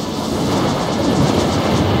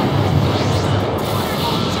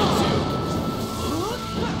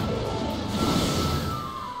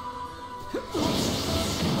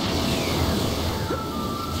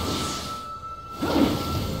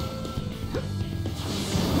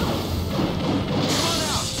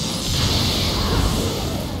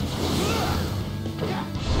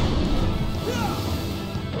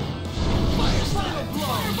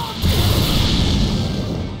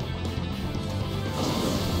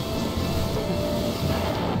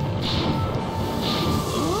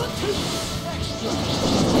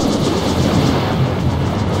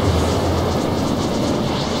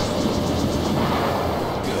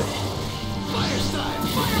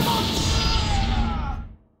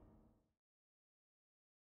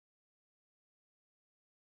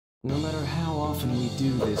 No matter how often we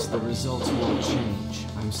do this, the results won't change.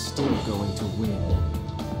 I'm still going to win.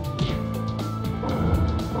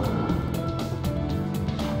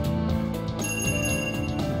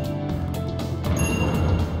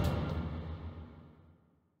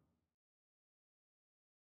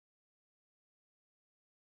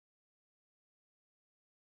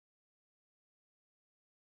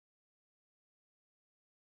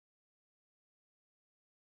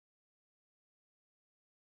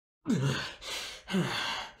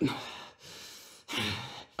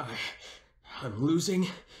 I'm losing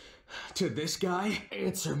to this guy?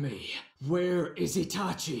 Answer me. Where is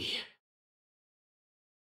Itachi?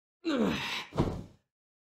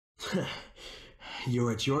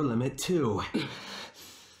 You're at your limit, too.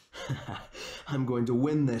 I'm going to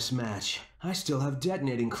win this match. I still have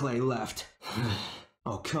detonating clay left.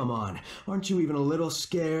 Oh, come on. Aren't you even a little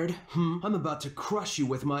scared? I'm about to crush you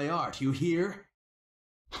with my art, you hear?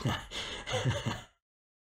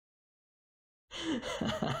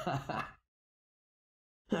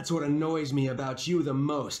 That's what annoys me about you the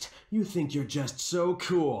most. You think you're just so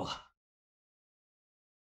cool.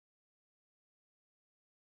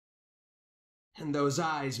 And those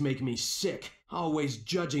eyes make me sick, always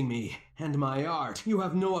judging me and my art. You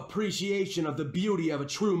have no appreciation of the beauty of a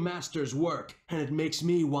true master's work, and it makes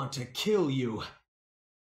me want to kill you.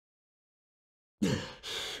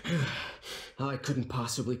 I couldn't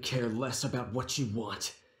possibly care less about what you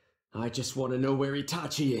want. I just want to know where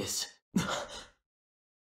Itachi is.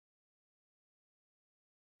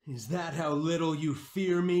 Is that how little you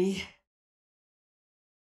fear me?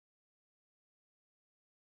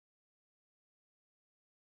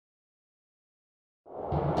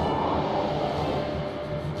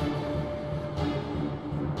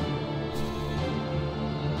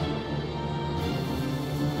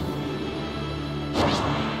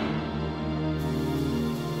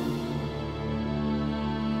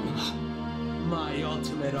 My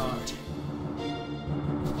ultimate art.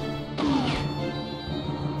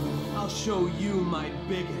 I'll show you my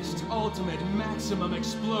biggest, ultimate, maximum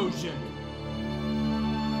explosion.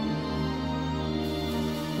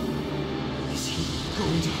 Is he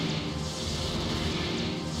going to...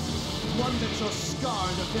 One that shall scar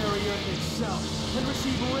the very earth itself and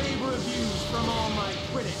receive rave reviews from all my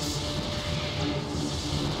critics.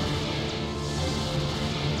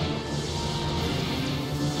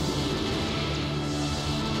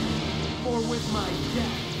 For with my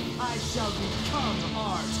death, I shall become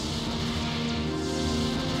art.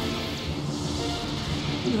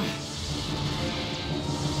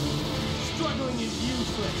 Struggling is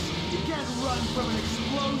useless. You can't run from an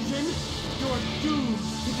explosion. You're doomed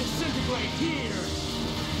to disintegrate here.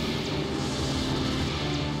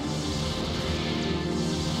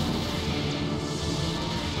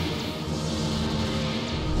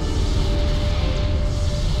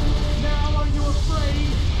 Now are you afraid?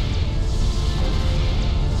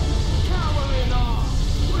 Cower in awe,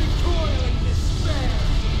 recoil in despair.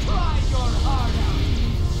 Try your heart out.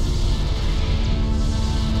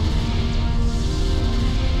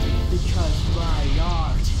 Because my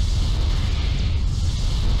art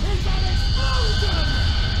is an explosion!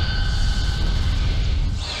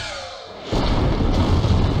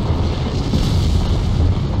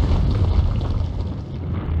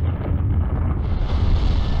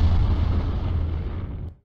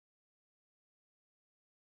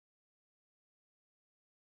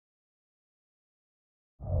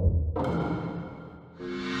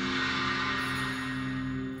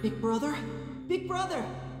 Big brother? Big brother!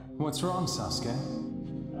 What's wrong, Sasuke?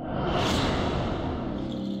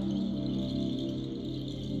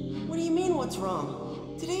 What do you mean, what's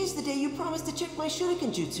wrong? Today is the day you promised to check my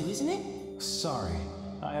shuriken jutsu, isn't it? Sorry,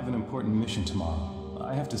 I have an important mission tomorrow.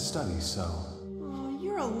 I have to study, so... Oh,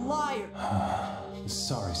 you're a liar!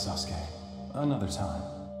 Sorry, Sasuke. Another time.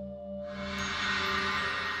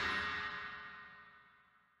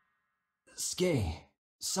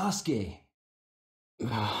 Sasuke.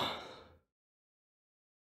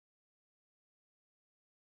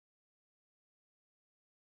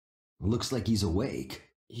 Looks like he's awake.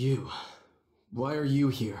 You. Why are you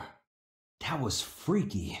here? That was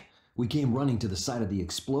freaky. We came running to the site of the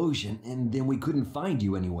explosion, and then we couldn't find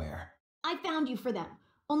you anywhere. I found you for them,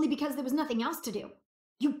 only because there was nothing else to do.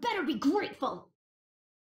 You better be grateful!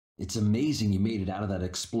 It's amazing you made it out of that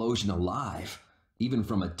explosion alive. Even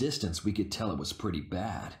from a distance, we could tell it was pretty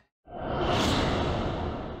bad.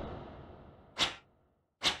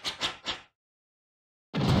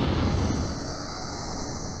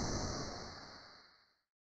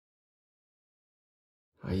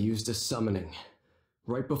 I used a summoning.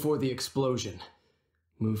 Right before the explosion.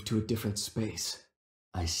 Moved to a different space.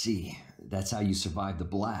 I see. That's how you survived the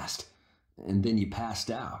blast. And then you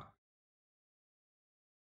passed out.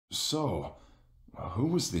 So, who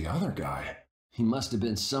was the other guy? He must have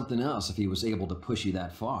been something else if he was able to push you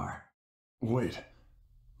that far. Wait,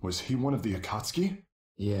 was he one of the Akatsuki?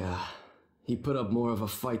 Yeah, he put up more of a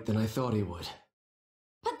fight than I thought he would.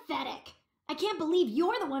 Pathetic! I can't believe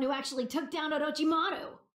you're the one who actually took down Orochimaru!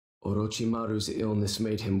 Orochimaru's illness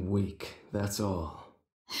made him weak, that's all.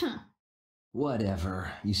 Huh.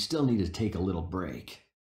 Whatever, you still need to take a little break.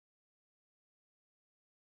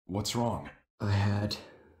 What's wrong? I had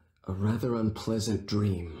a rather unpleasant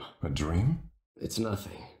dream. A dream? It's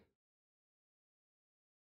nothing.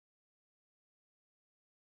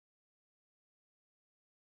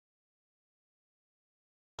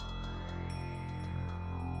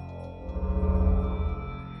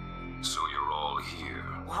 So you're all here.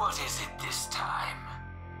 What is it this time?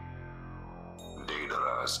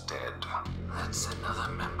 Deidara's dead. That's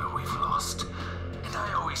another member we've lost. And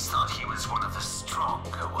I always thought he was one of the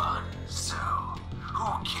stronger ones, so...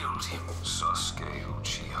 Who killed him? Sasuke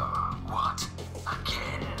Uchiha. What?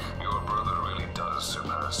 Again? Your brother really does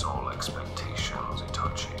surpass all expectations,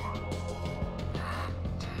 Itachi.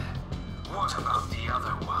 And... what about the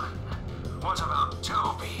other one? What about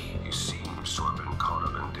Toby? He seems to have been caught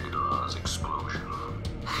up in Deidara's explosion.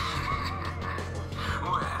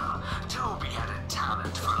 Well, Toby had a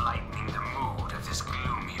talent for lightening the mood of this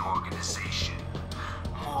gloomy organization.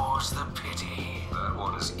 More's the pity. That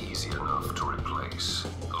one is easy enough to replace.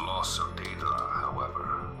 The loss of Deidara,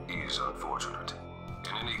 however, is unfortunate.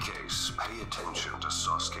 In any case, pay attention to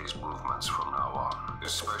Sasuke's movements from now on.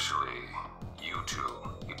 Especially you two,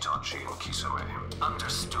 Itachi and Kisame.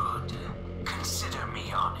 Understood. Consider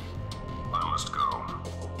me on it. I must go.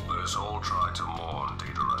 Let us all try to mourn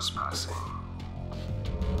Deidara's passing.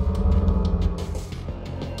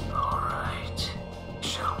 All right.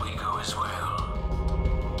 Shall we go as well?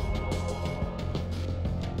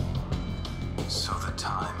 So the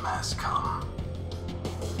time has come.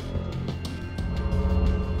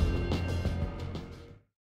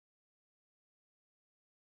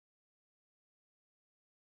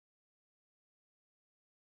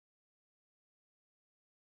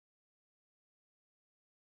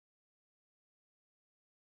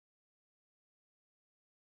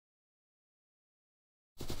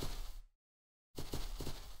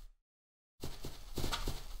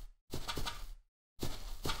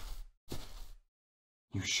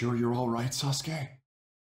 You sure you're all right, Sasuke?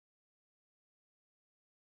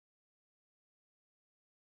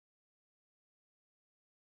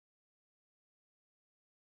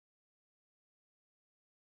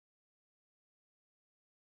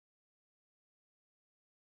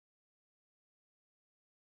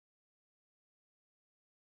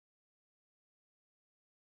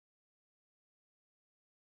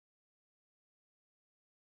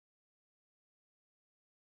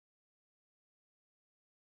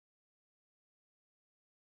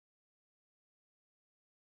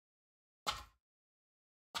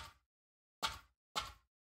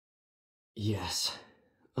 Yes,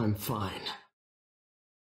 I'm fine.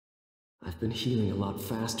 I've been healing a lot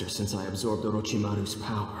faster since I absorbed Orochimaru's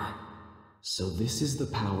power. So this is the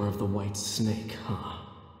power of the White Snake, huh?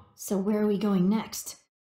 So where are we going next?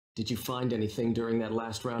 Did you find anything during that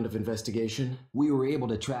last round of investigation? We were able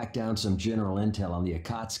to track down some general intel on the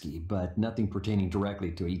Akatsuki, but nothing pertaining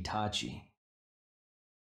directly to Itachi.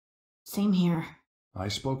 Same here. I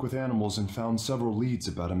spoke with animals and found several leads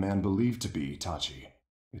about a man believed to be Itachi.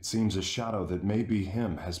 It seems a shadow that may be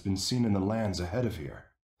him has been seen in the lands ahead of here.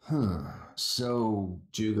 So...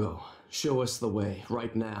 Jugo, show us the way,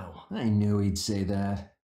 right now. I knew he'd say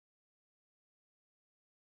that.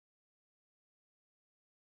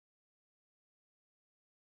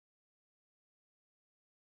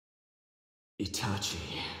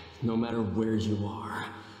 Itachi, no matter where you are,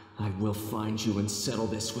 I will find you and settle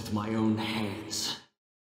this with my own hands.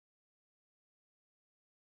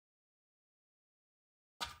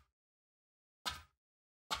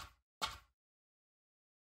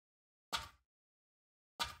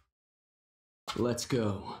 Let's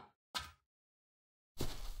go.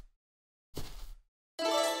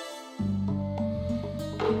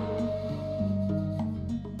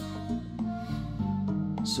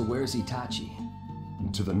 So where's Itachi?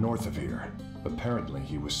 To the north of here. Apparently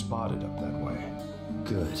he was spotted up that way.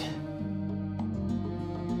 Good.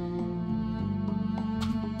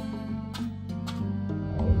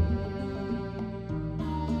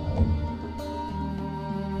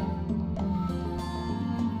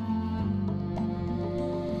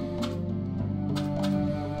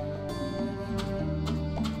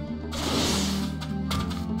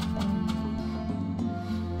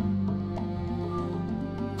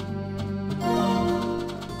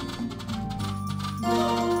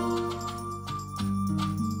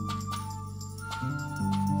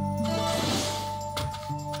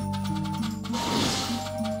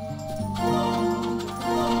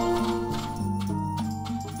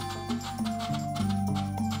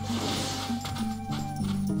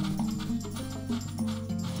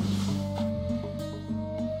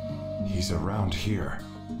 He's around here.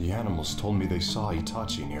 The animals told me they saw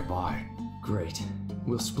Itachi nearby. Great.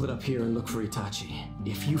 We'll split up here and look for Itachi.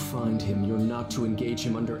 If you find him, you're not to engage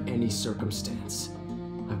him under any circumstance.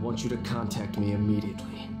 I want you to contact me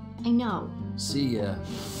immediately. I know. See ya.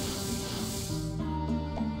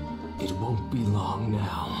 It won't be long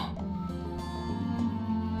now.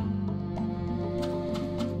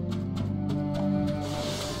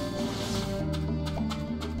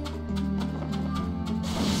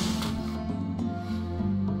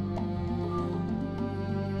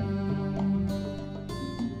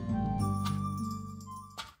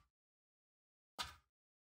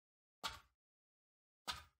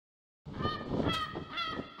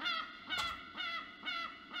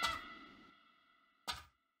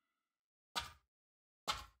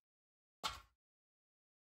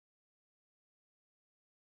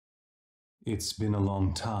 It's been a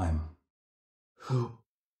long time.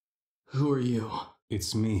 Who are you?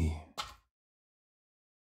 It's me,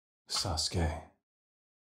 Sasuke.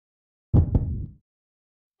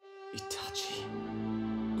 Itachi.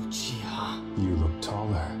 Uchiha. You look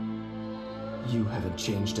taller. You haven't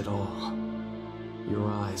changed at all.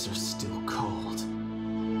 Your eyes are still cold.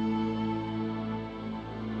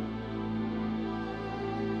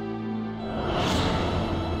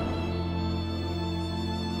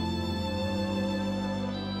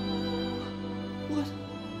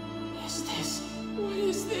 What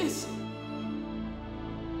is this?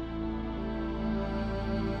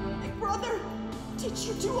 Big brother, did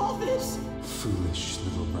you do all this? Foolish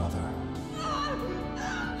little brother.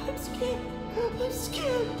 I'm scared. I'm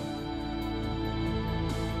scared.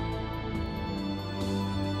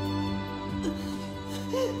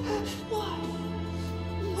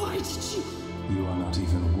 Why did you? You are not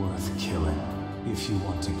even worth killing. If you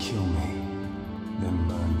want to kill me, then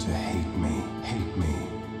learn to hate me. Hate me.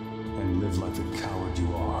 And live like the coward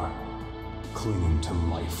you are, clinging to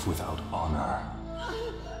life without honor.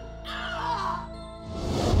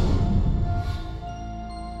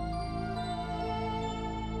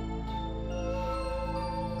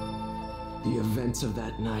 The events of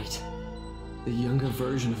that night. The younger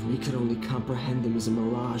version of me could only comprehend them as a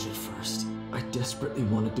mirage at first. I desperately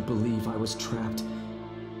wanted to believe I was trapped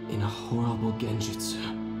in a horrible genjutsu,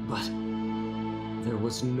 but there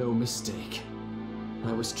was no mistake.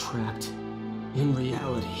 I was trapped in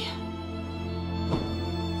reality.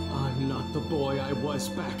 I'm not the boy I was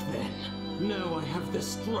back then. Now I have the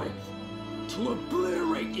strength to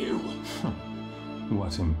obliterate you!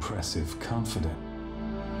 What impressive confidence.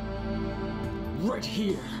 Right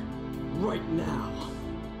here, right now,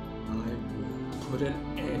 I will put an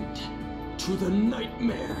end to the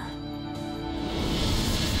nightmare.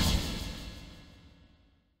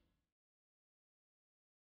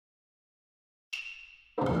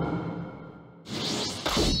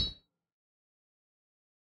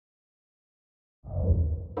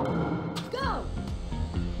 Go!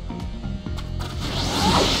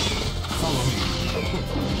 Follow me.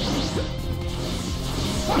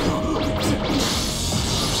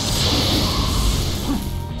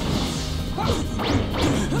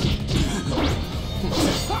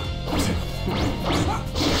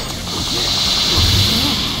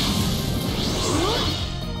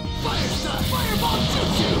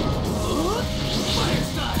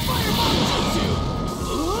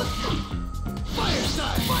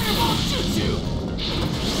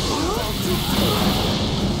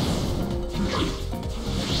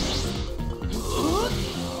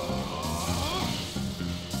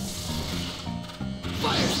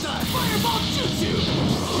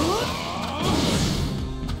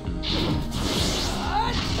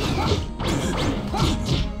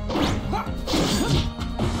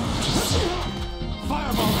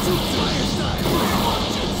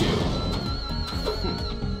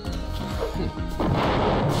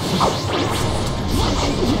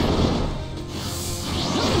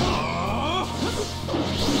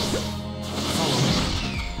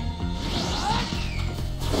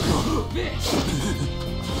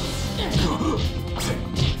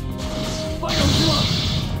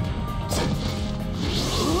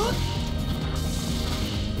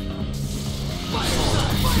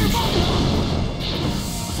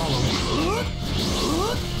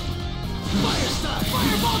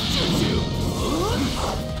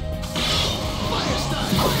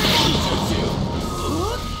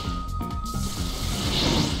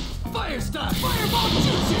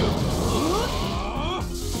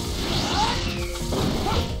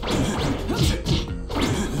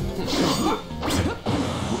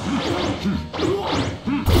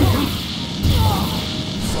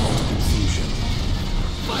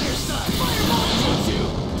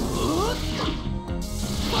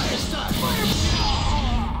 Fire style!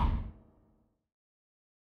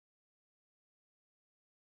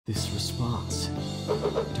 This response.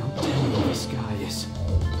 Don't tell me this guy is...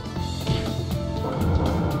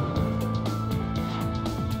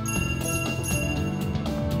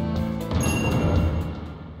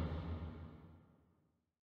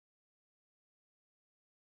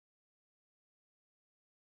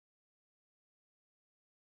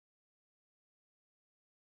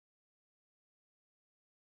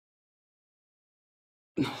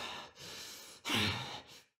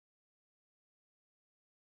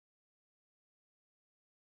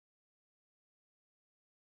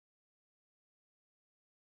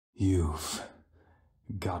 You've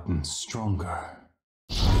gotten stronger.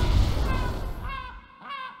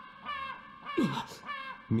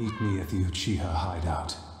 Meet me at the Uchiha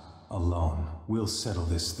hideout. Alone. We'll settle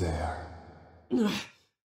this there.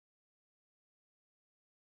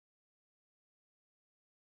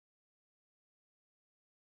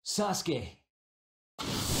 Sasuke!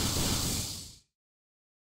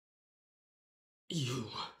 You...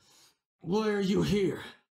 Why are you here?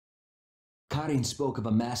 Karin spoke of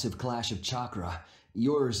a massive clash of chakra,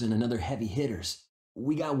 yours and another heavy hitter's.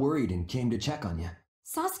 We got worried and came to check on you.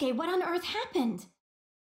 Sasuke, what on earth happened?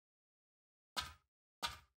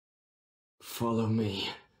 Follow me.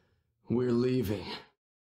 We're leaving.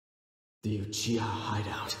 The Uchiha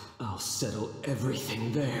hideout. I'll settle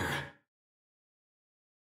everything there.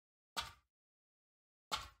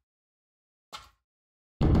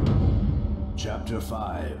 Chapter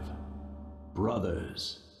 5.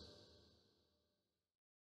 Brothers.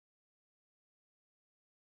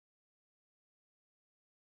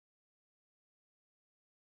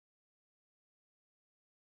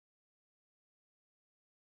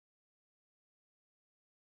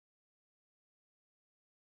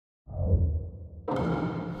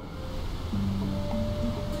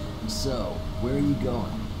 So, where are you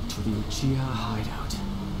going? To the Uchiha hideout.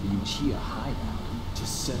 The Uchiha hideout? To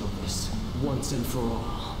settle this, once and for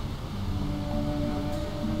all.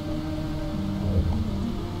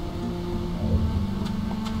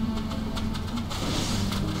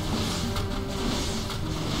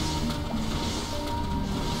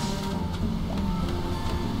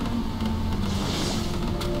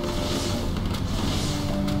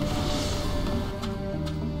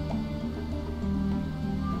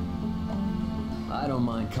 I don't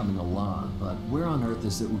mind coming along, but where on earth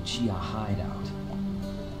is the Uchiha hideout?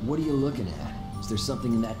 What are you looking at? Is there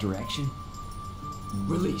something in that direction?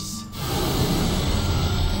 Release.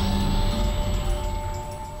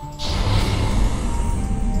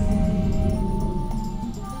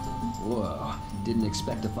 Whoa, didn't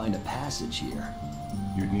expect to find a passage here.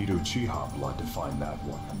 You'd need Uchiha blood to find that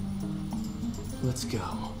one. Let's go.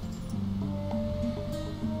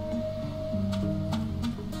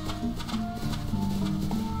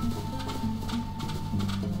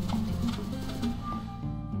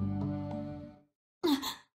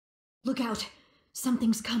 Look out.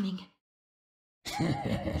 Something's coming.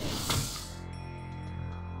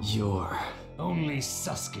 You're... Only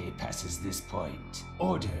Sasuke passes this point.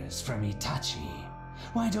 Orders from Itachi.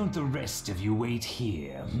 Why don't the rest of you wait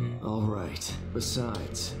here? All right.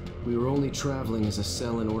 Besides, we were only traveling as a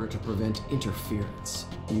cell in order to prevent interference.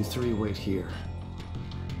 You three wait here.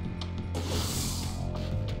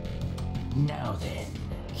 Now then.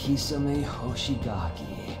 Kisame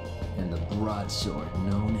Hoshigaki, and the broadsword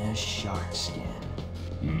known as Shark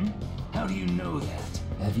Skin. How do you know that?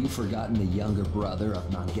 Have you forgotten the younger brother of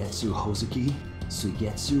Nangetsu Hozuki?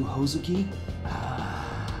 Suigetsu Hozuki?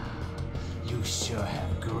 Ah, you sure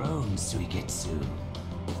have grown, Suigetsu.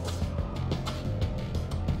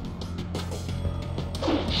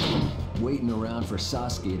 Waiting around for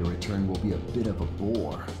Sasuke to return will be a bit of a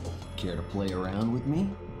bore. Care to play around with me?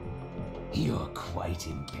 You're quite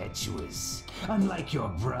impetuous, unlike your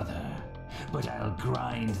brother. But I'll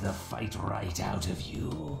grind the fight right out of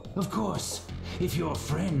you. Of course, if your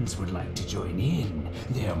friends would like to join in,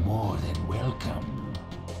 they're more than welcome.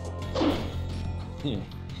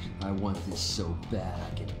 I want this so bad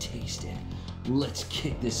I can taste it. Let's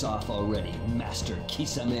kick this off already, Master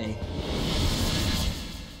Kisame.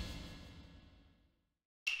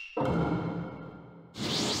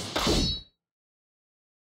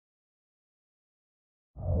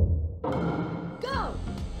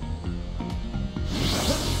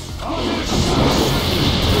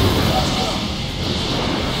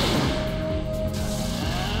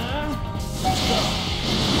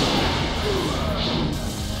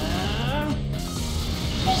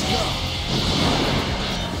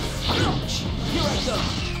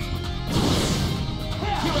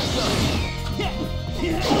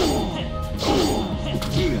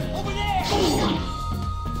 Over there!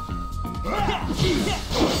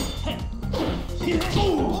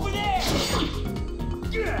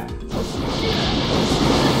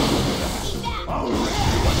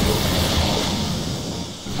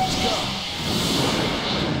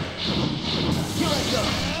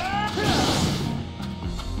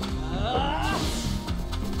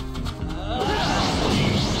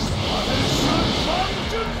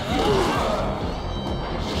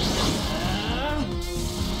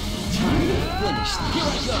 finished. Here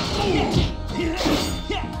I go.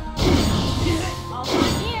 All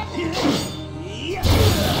right here.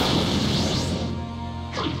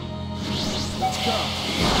 Let's go.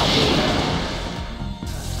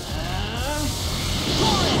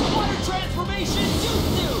 Torrent! Water transformation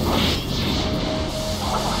jutsu!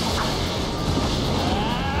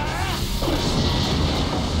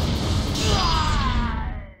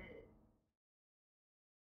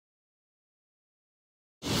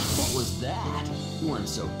 What was that? You weren't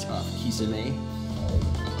so tough, Kisame.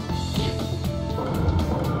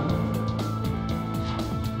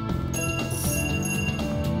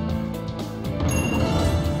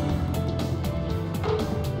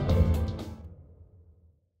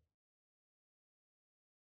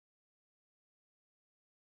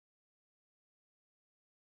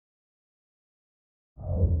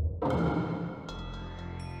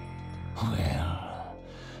 Well,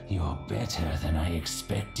 you're better than I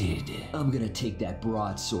expected. I'm gonna take that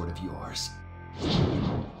broadsword of yours.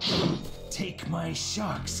 Take my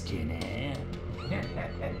shark skin, eh?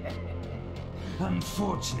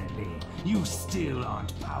 Unfortunately, you still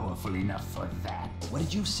aren't powerful enough for that. What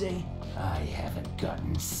did you say? I haven't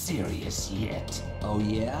gotten serious yet. Oh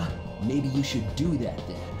yeah? Maybe you should do that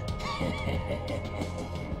then.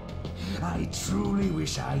 I truly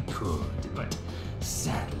wish I could, but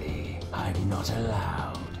sadly, I'm not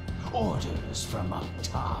allowed. Orders from up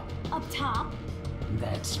top. Up top?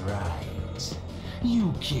 That's right.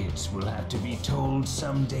 You kids will have to be told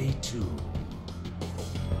someday too.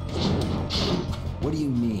 What do you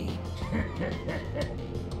mean?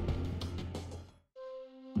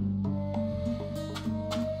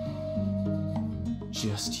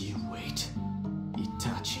 Just you wait.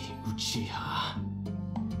 Itachi Uchiha.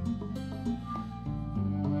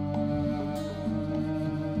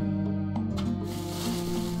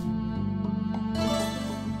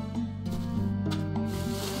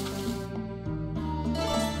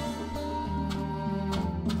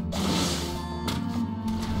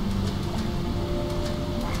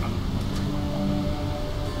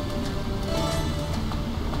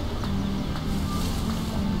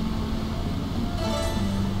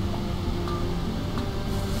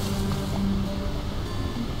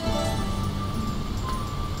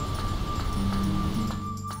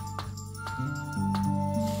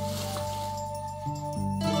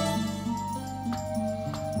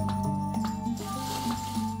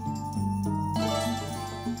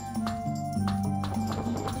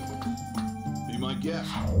 Be my guest.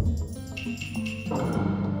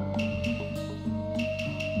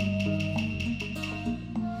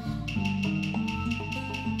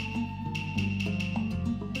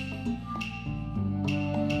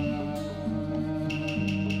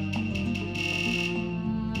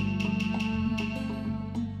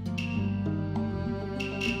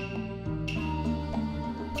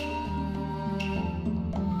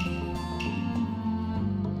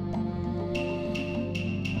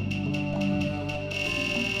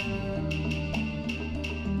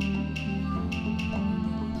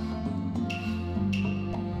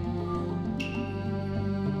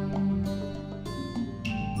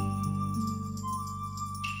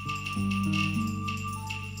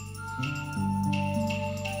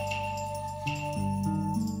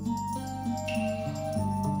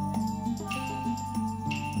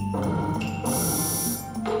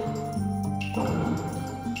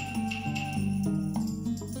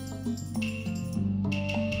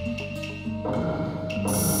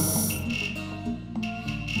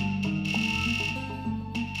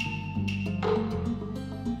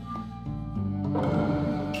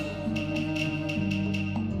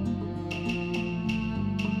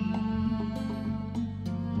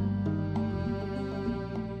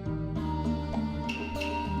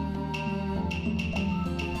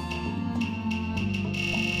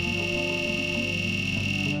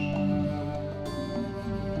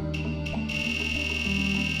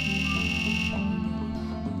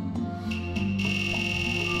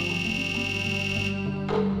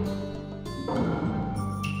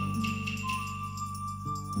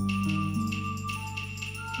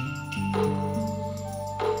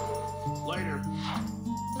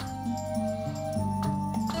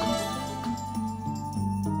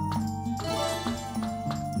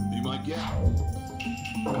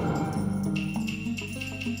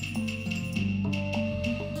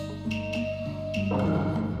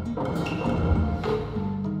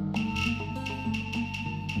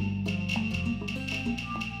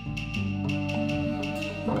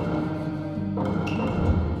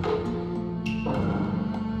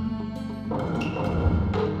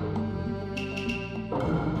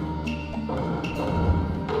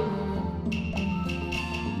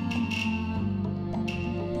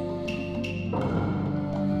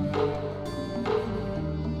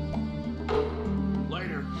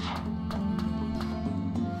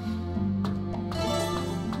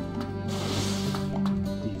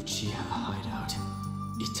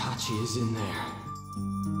 Itachi is in there.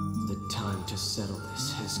 The time to settle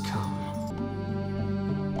this has come.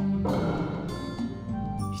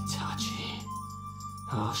 Itachi,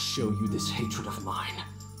 I'll show you this hatred of mine.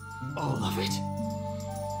 All of it.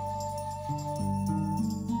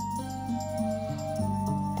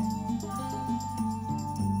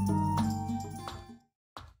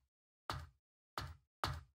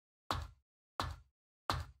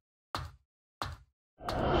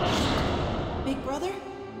 Big brother,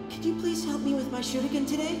 could you please help me with my shuriken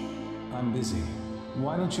today? I'm busy.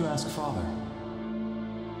 Why don't you ask Father?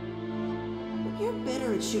 You're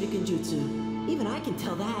better at shuriken jutsu. Even I can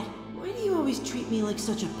tell that. Why do you always treat me like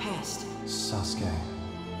such a pest? Sasuke.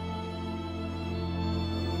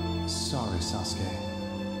 Sorry,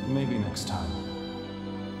 Sasuke. Maybe next time.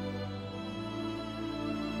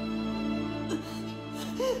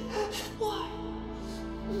 Why?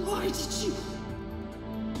 Why did you...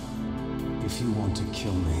 If you want to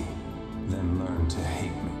kill me, then learn to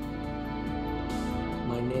hate me.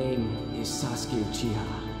 My name is Sasuke Uchiha.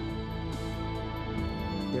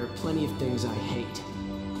 There are plenty of things I hate,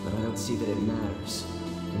 but I don't see that it matters,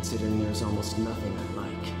 considering there's almost nothing I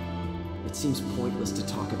like. It seems pointless to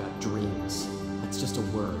talk about dreams. That's just a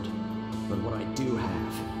word. But what I do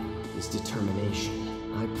have is determination.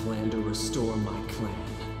 I plan to restore my clan.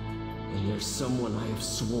 And there's someone I have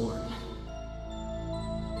sworn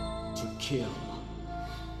to kill.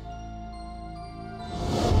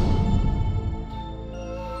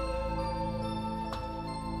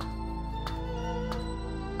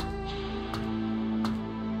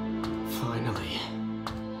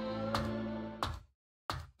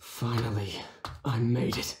 Finally, I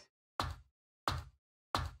made it.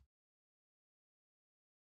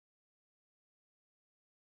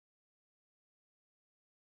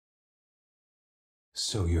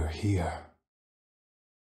 So you're here.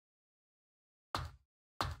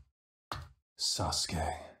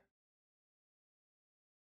 Sasuke.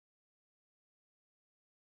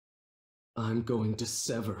 I'm going to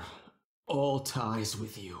sever all ties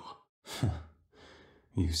with you.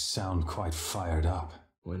 You sound quite fired up.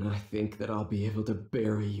 When I think that I'll be able to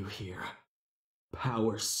bury you here,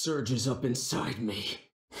 power surges up inside me.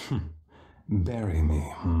 Bury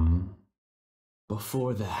me,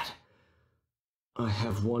 Before that, I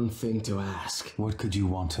have one thing to ask. What could you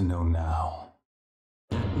want to know now?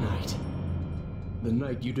 That night, the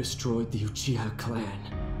night you destroyed the Uchiha clan,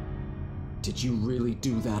 did you really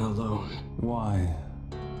do that alone? Why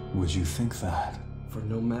would you think that? For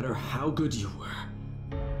no matter how good you were,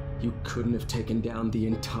 you couldn't have taken down the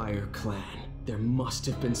entire clan. There must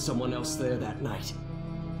have been someone else there that night.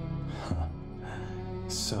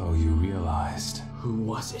 So you realized. Who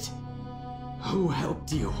was it? Who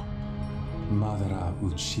helped you? Madara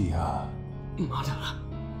Uchiha. Madara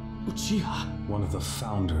Uchiha? One of the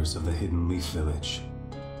founders of the Hidden Leaf Village.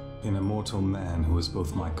 An immortal man who is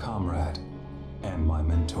both my comrade and my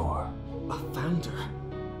mentor. A founder?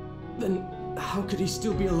 Then how could he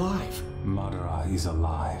still be alive? Madara is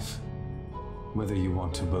alive. Whether you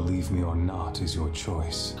want to believe me or not is your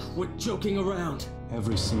choice. Quit joking around.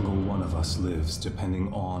 Every single one of us lives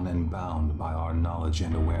depending on and bound by our knowledge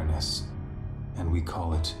and awareness. And we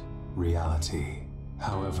call it reality.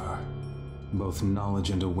 However, both knowledge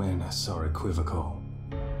and awareness are equivocal.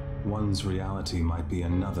 One's reality might be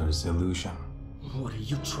another's illusion. What are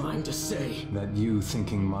you trying to say? That you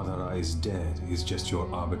thinking Madara is dead is just your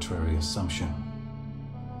arbitrary assumption.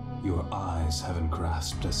 Your eyes haven't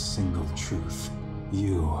grasped a single truth.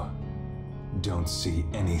 You don't see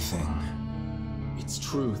anything. It's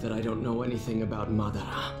true that I don't know anything about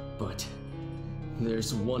Madara, but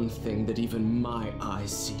there's one thing that even my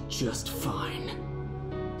eyes see just fine.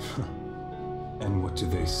 And what do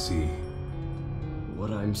they see?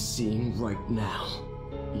 What I'm seeing right now,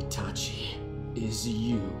 Itachi, is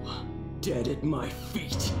you, dead at my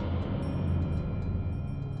feet.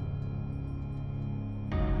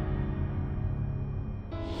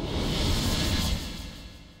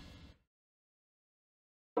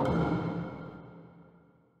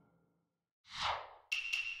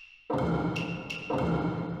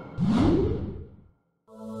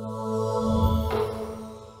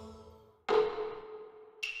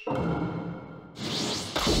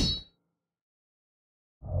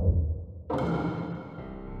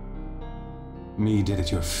 Me dead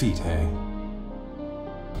at your feet, eh?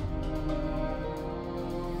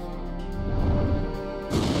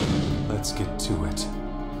 Let's get to it.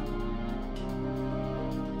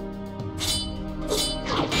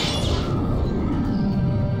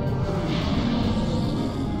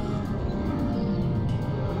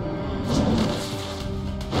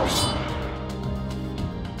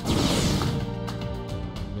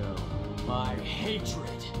 my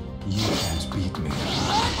hatred. You can't beat me.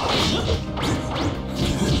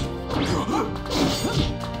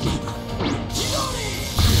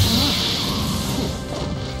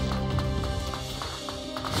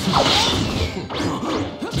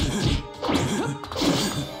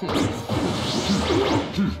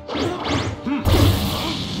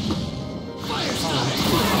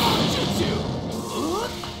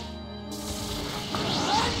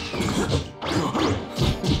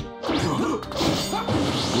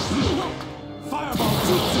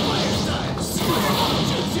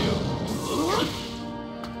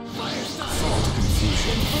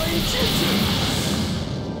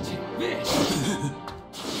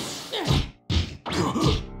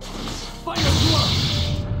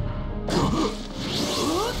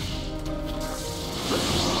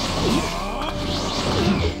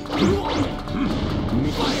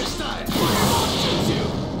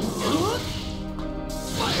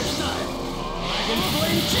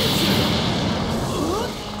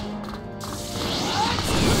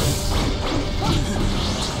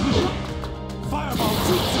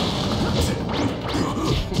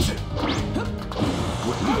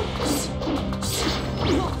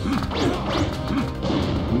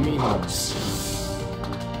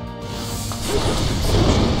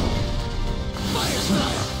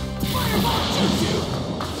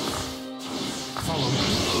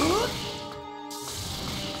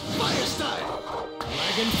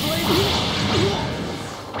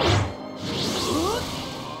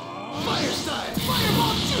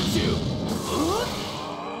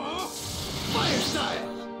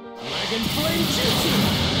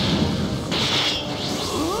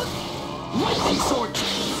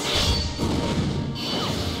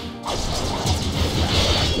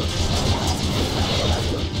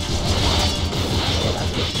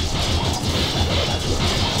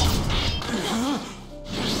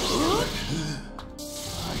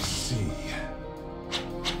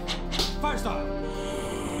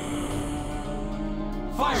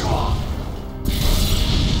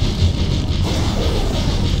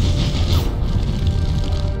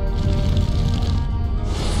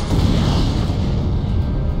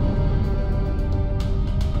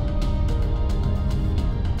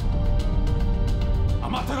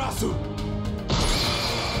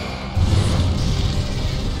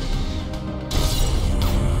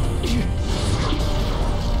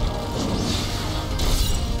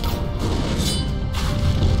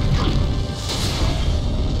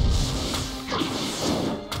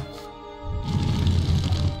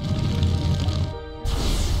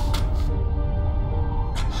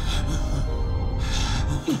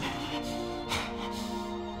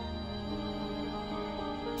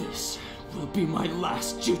 This will be my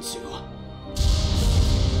last jutsu.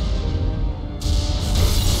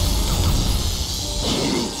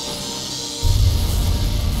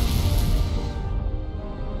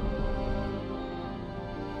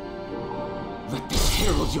 Let this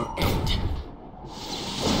herald your end.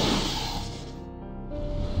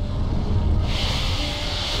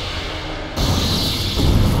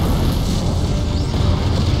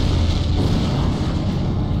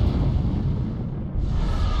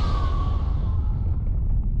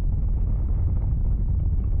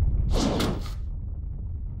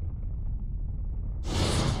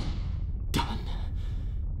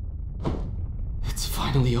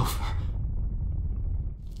 Finally over.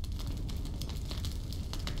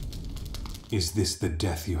 Is this the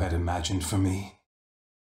death you had imagined for me?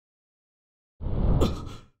 You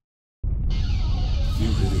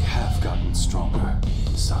really have gotten stronger,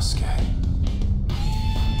 Sasuke.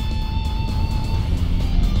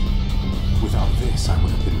 Without this, I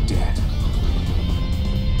would have been dead.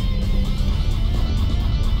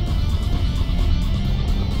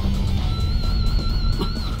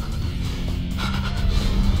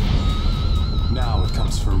 Now it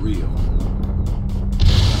comes for real.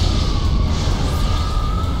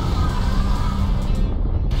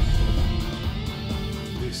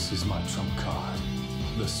 This is my trump card,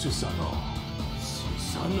 the Susanoo.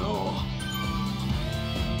 Susanoo.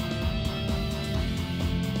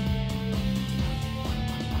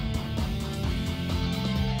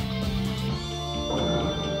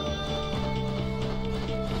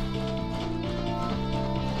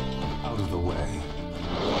 Out of the way.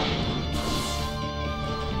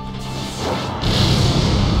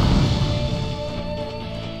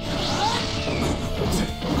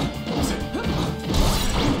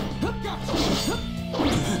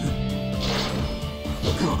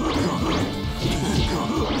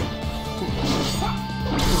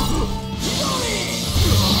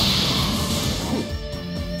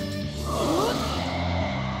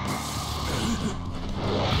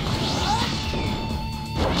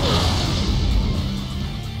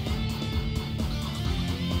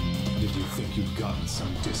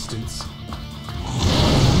 some distance?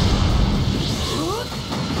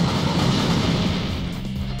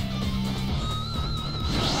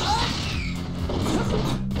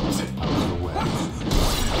 Out of the way.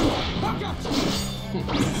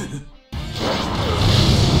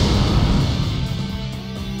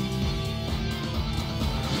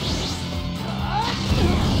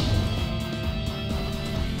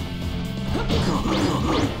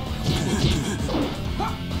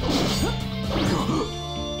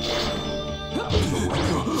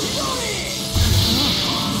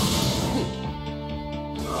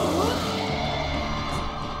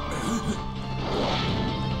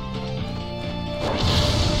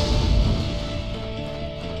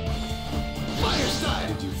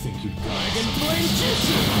 Did you think you'd Dragon Flame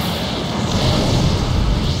Jutsu!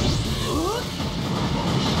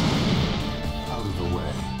 Out of the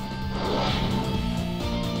way.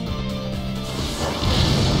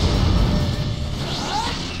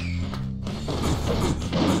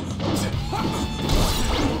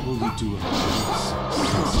 What will you do about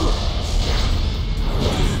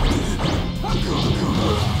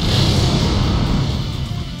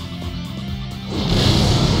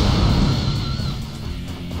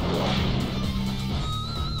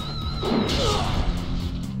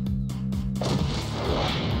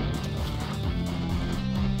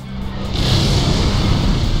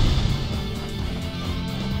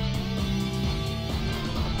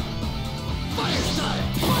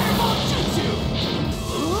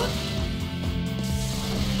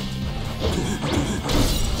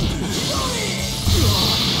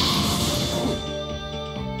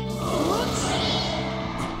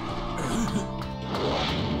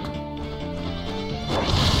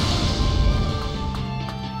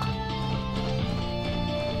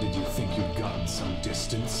Did you think you'd gotten some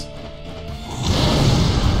distance?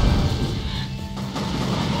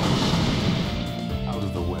 Out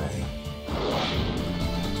of the way.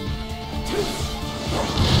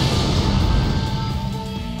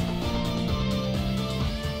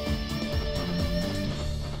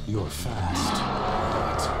 You're fast,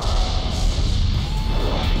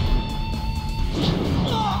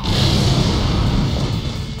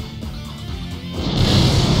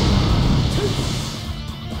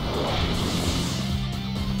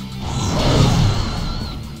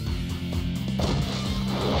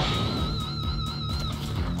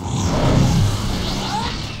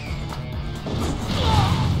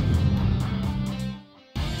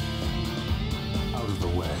 out of the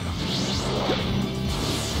way.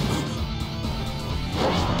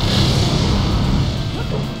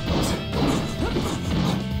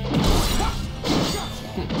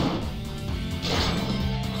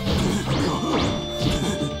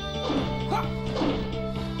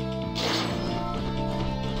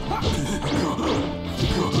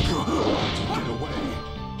 Get away.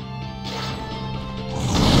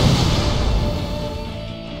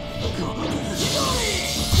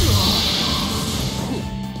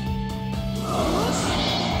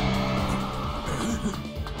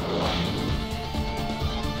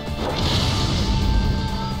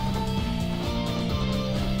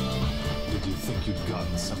 Did you think you'd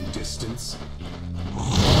gotten some distance?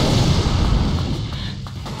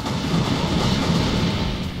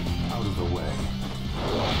 Out of the way.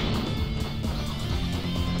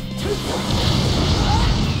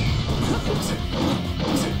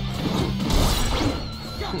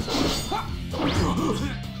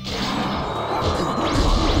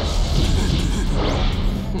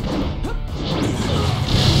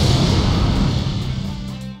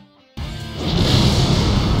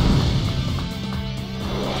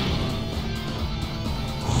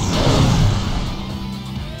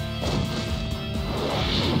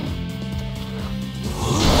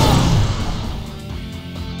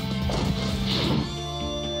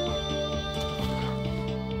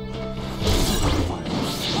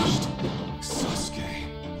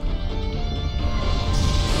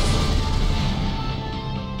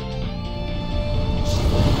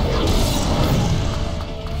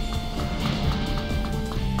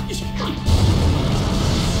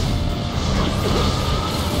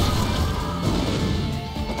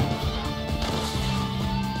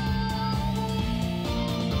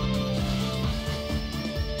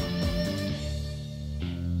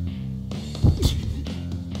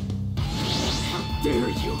 Dare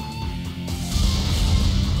you?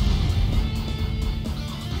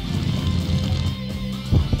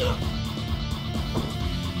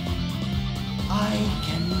 I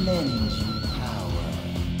can lend you power.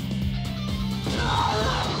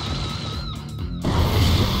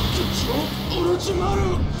 Orochimaru!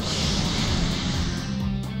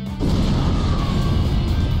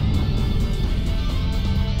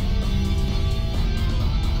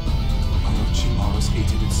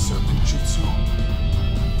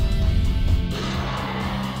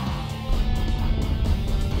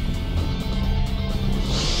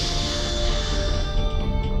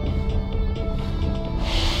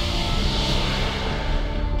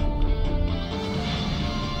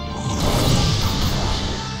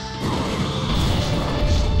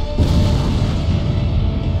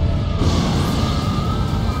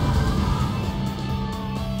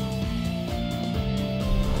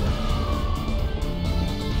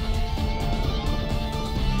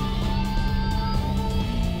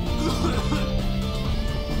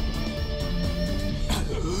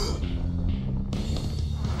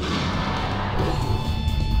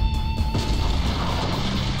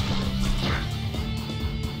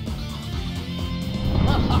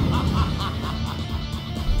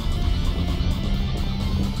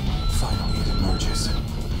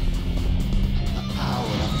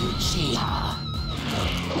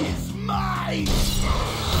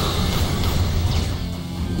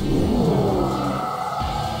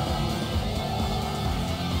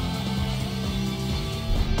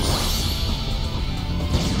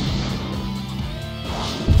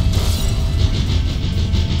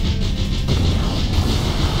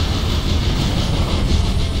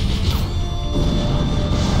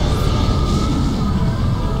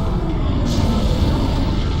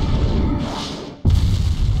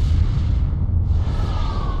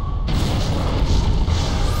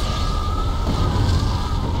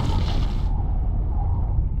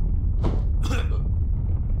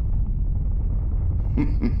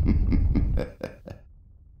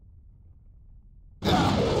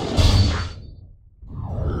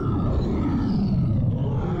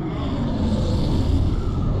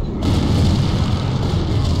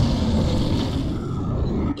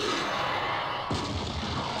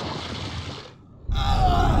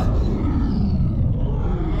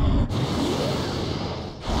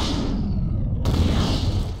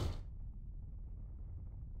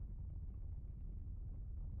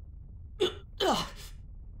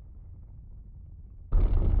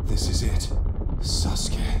 This is it,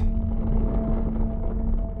 Sasuke.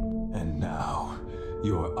 And now,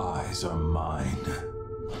 your eyes are mine.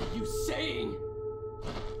 What are you saying?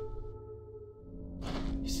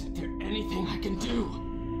 Isn't there anything I can do?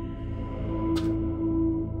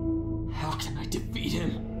 How can I defeat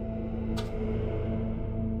him?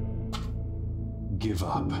 Give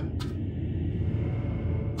up.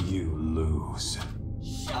 You lose.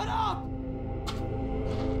 Shut up!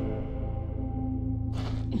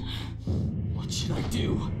 What should I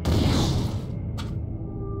do?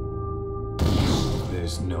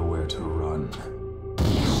 There's nowhere to run.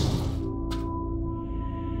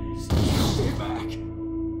 Stay back!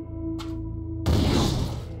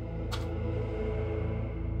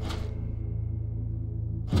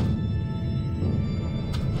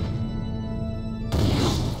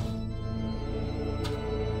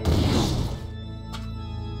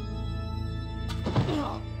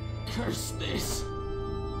 Curse this!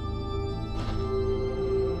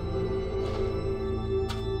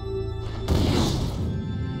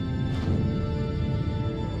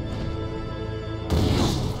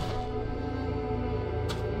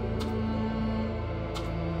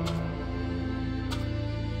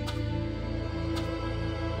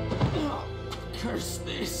 Curse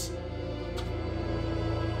this!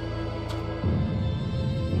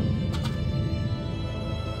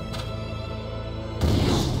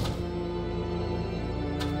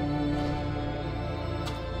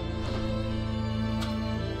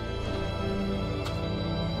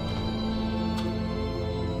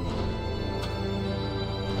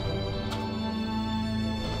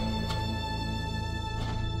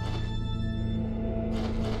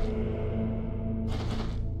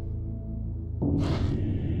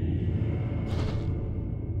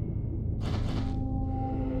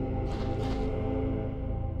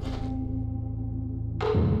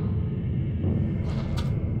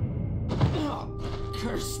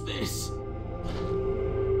 Curse this!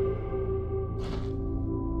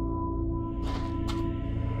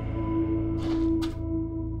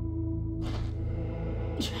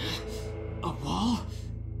 A wall?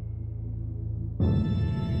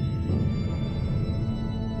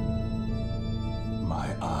 My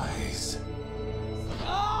eyes.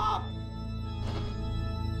 Stop!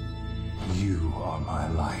 You are my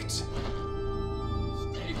light.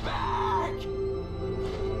 Stay back!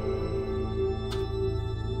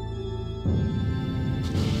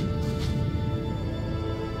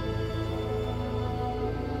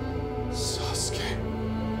 Sasuke.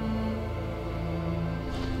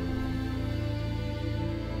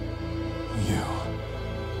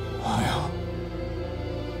 I'll...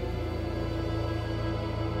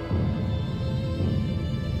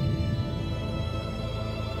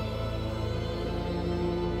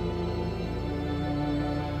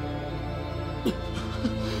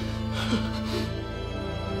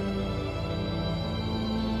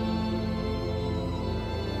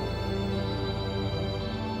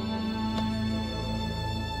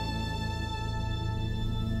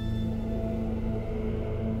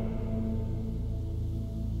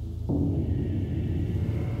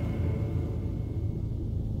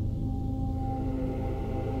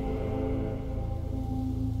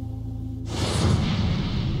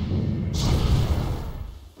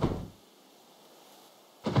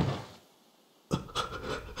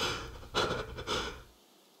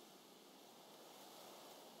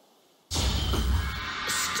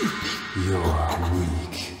 You're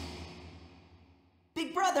weak.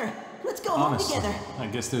 Big brother, let's go Honestly, home together. I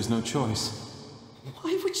guess there's no choice.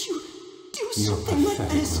 Why would you do You're something like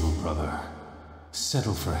pathetic, this? little brother.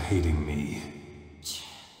 Settle for hating me.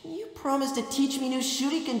 You promised to teach me new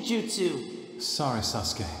shuriken jutsu. Sorry,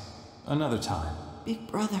 Sasuke. Another time. Big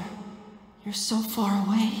brother, you're so far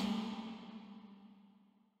away.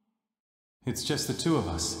 It's just the two of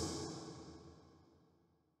us.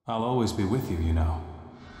 I'll always be with you, you know.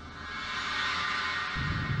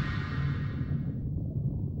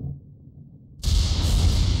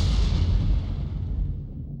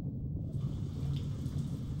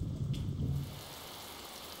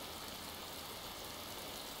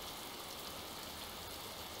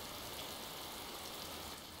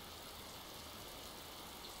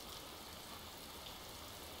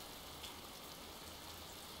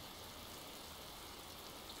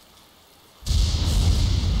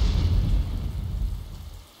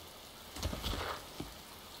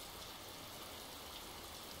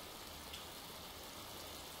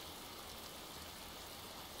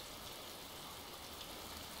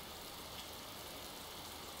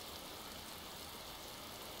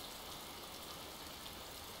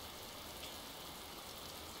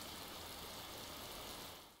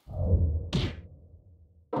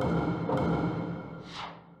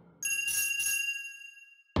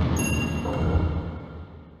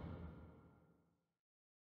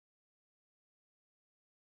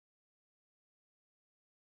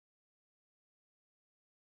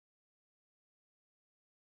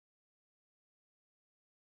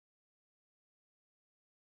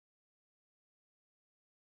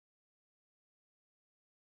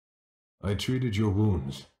 I treated your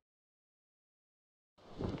wounds.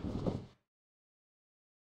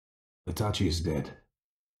 Itachi is dead.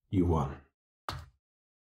 You won.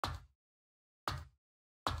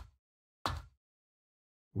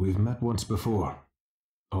 We've met once before,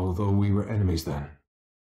 although we were enemies then.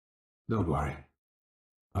 Don't worry.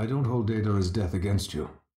 I don't hold Deidara's death against you.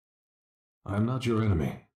 I'm not your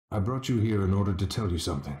enemy. I brought you here in order to tell you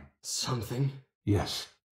something. Something? Yes.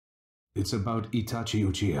 It's about Itachi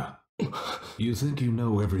Uchiha. You think you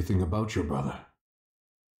know everything about your brother,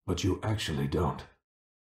 but you actually don't.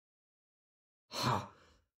 How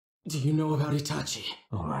do you know about Itachi?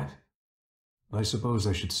 All right. I suppose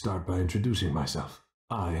I should start by introducing myself.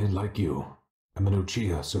 I, like you, am an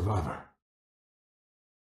Uchiha survivor.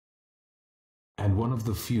 And one of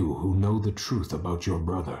the few who know the truth about your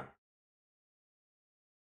brother.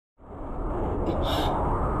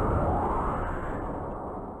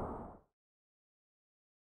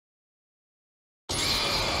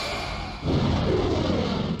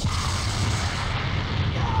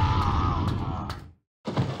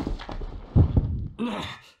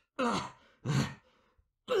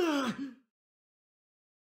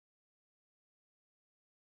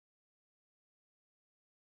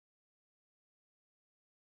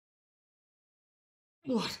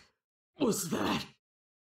 What was that?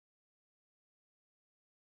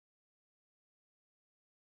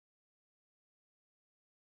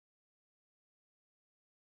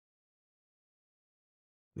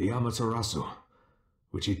 The Amaterasu,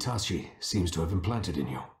 which Itachi seems to have implanted in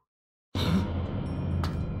you.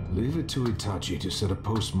 Leave it to Itachi to set a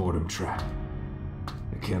post-mortem trap.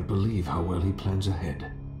 I can't believe how well he plans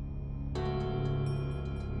ahead.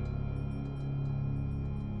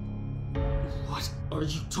 What are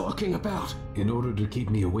you talking about? In order to keep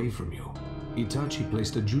me away from you, Itachi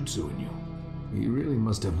placed a jutsu in you. He really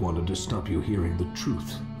must have wanted to stop you hearing the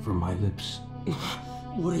truth from my lips.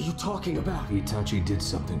 What are you talking about? Itachi did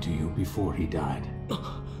something to you before he died.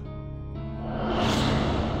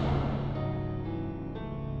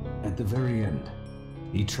 At the very end,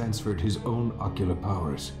 he transferred his own ocular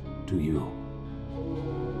powers to you.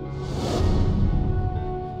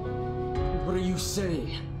 What are you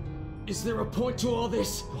saying? Is there a point to all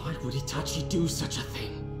this? Why would Itachi do such a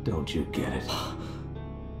thing? Don't you get it?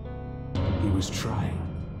 He was trying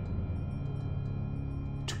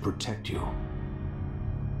to protect you.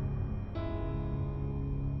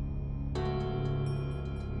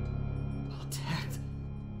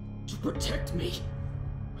 To protect me?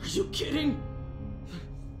 Are you kidding?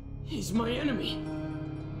 He's my enemy.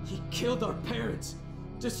 He killed our parents,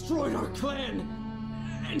 destroyed our clan,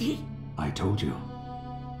 and he... I told you.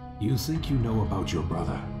 You think you know about your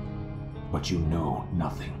brother, but you know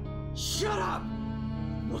nothing. Shut up!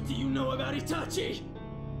 What do you know about Itachi?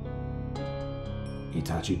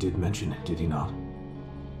 Itachi did mention it, did he not?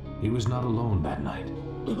 He was not alone that night.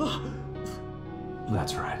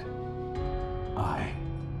 That's right. I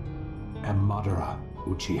am Madara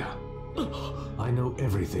Uchiha. I know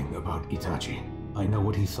everything about Itachi. I know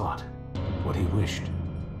what he thought, what he wished,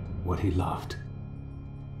 what he loved,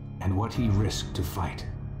 and what he risked to fight.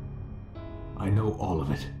 I know all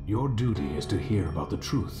of it. Your duty is to hear about the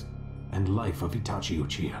truth and life of Itachi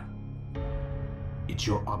Uchiha. It's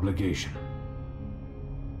your obligation.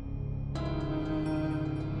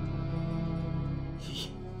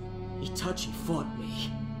 Itachi fought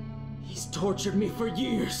me. He's tortured me for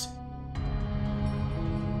years.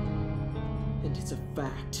 And it's a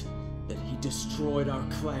fact that he destroyed our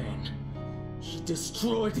clan. He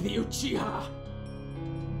destroyed the Uchiha.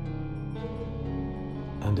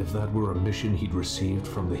 And if that were a mission he'd received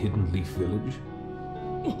from the Hidden Leaf Village,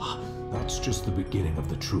 that's just the beginning of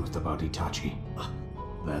the truth about Itachi.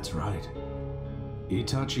 That's right.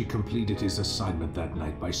 Itachi completed his assignment that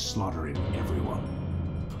night by slaughtering everyone.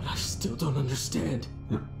 But I still don't understand.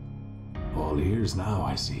 All ears now,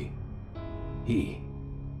 I see.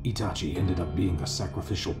 Itachi ended up being a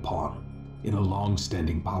sacrificial pawn in a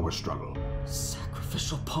long-standing power struggle.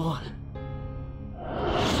 Sacrificial pawn?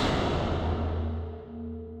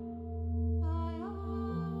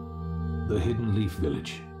 The Hidden Leaf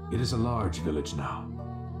Village. It is a large village now,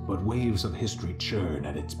 but waves of history churn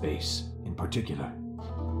at its base. In particular,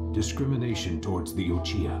 discrimination towards the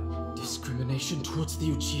Uchiha. Discrimination towards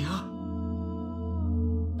the Uchiha?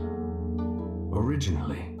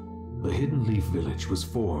 Originally, the Hidden Leaf Village was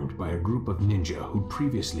formed by a group of ninja who'd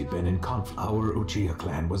previously been in conflict. Our Uchiha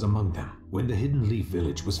clan was among them. When the Hidden Leaf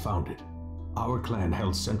Village was founded, our clan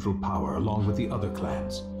held central power along with the other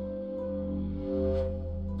clans.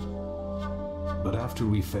 But after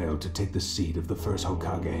we failed to take the seat of the first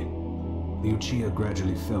Hokage, the Uchiha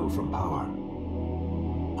gradually fell from power.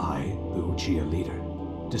 I, the Uchiha leader,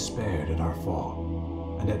 despaired at our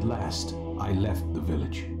fall, and at last I left the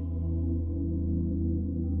village.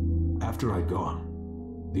 After I'd gone,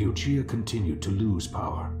 the Uchiha continued to lose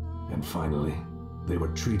power, and finally, they were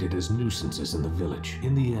treated as nuisances in the village.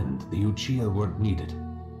 In the end, the Uchiha weren't needed.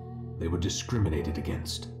 They were discriminated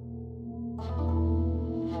against.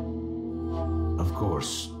 Of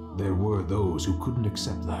course, there were those who couldn't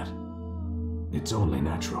accept that. It's only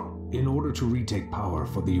natural. In order to retake power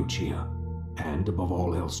for the Uchiha, and above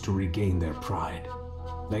all else to regain their pride,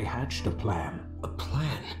 they hatched a plan. A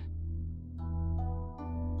plan?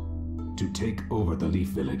 To take over the Leaf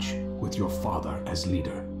Village with your father as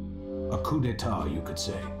leader. A coup d'etat, you could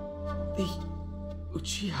say. The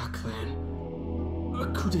Uchiha clan. A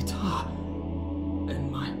coup d'etat.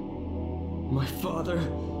 And my father,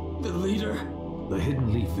 the leader. The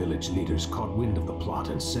Hidden Leaf Village leaders caught wind of the plot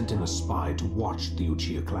and sent in a spy to watch the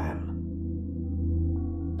Uchiha clan.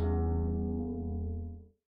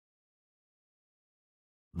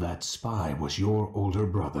 That spy was your older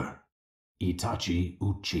brother, Itachi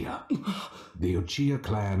Uchiha. The Uchiha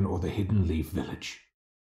clan or the Hidden Leaf Village.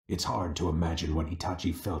 It's hard to imagine what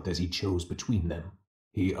Itachi felt as he chose between them.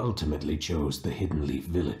 He ultimately chose the Hidden Leaf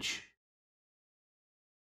Village.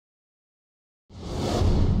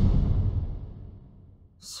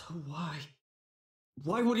 So why?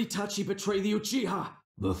 Why would Itachi betray the Uchiha?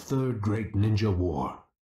 The Third Great Ninja War.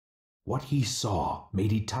 What he saw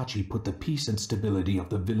made Itachi put the peace and stability of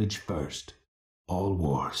the village first. All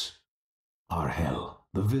wars are hell.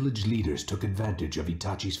 The village leaders took advantage of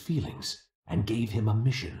Itachi's feelings and gave him a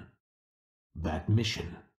mission. That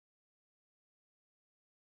mission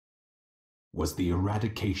was the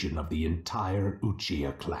eradication of the entire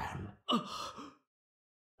Uchiha clan.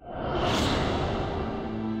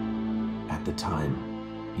 At the time,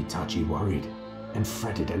 Itachi worried and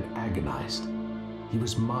fretted and agonized. He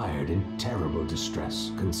was mired in terrible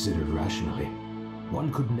distress, considered rationally.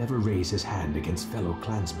 One could never raise his hand against fellow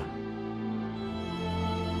clansmen.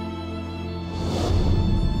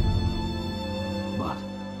 But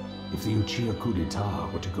if the Uchiha coup d'etat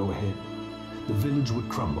were to go ahead, the village would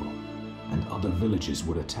crumble and other villages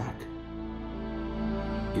would attack.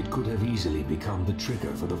 It could have easily become the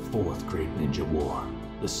trigger for the Fourth Great Ninja War.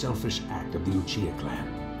 The selfish act of the Uchiha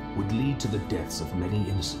clan would lead to the deaths of many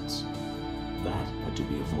innocents. That had to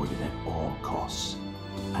be avoided at all costs.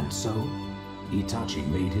 And so, Itachi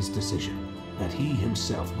made his decision that he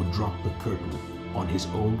himself would drop the curtain on his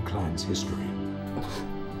own clan's history,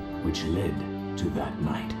 which led to that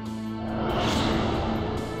night.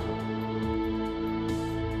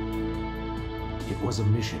 It was a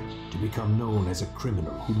mission to become known as a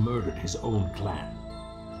criminal who murdered his own clan,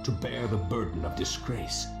 to bear the burden of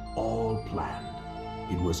disgrace, all planned.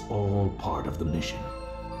 It was all part of the mission.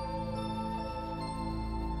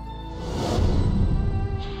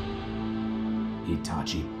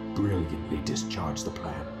 Itachi brilliantly discharged the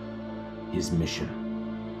plan, his mission,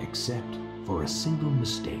 except for a single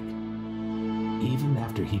mistake. Even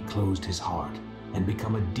after he closed his heart and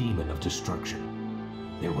become a demon of destruction,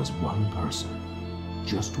 there was one person,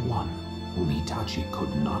 just one, whom Itachi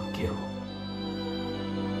could not kill.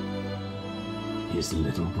 His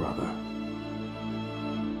little brother.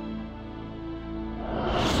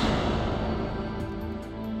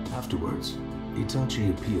 Afterwards, Itachi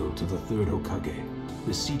appealed to the third Hokage,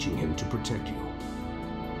 beseeching him to protect you.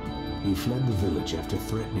 He fled the village after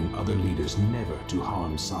threatening other leaders never to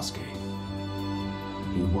harm Sasuke.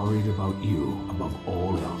 He worried about you above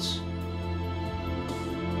all else.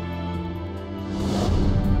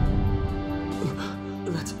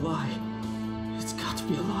 That's a lie. It's got to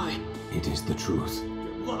be a lie. It is the truth.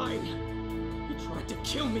 You're lying. You tried to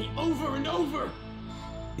kill me over and over.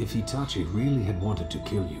 If Itachi really had wanted to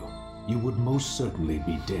kill you, you would most certainly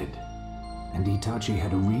be dead. And Itachi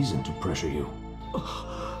had a reason to pressure you.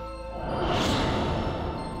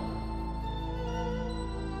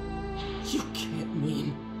 You can't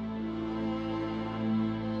mean...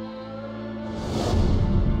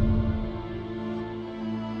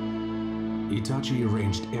 Itachi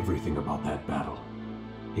arranged everything about that battle.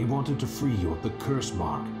 He wanted to free you of the curse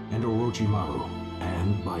mark and Orochimaru,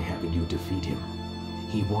 and by having you defeat him,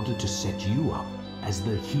 he wanted to set you up as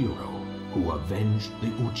the hero who avenged the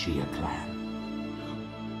Uchiha clan.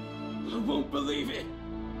 I won't believe it!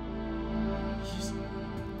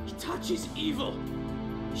 Itachi's evil!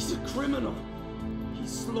 He's a criminal! He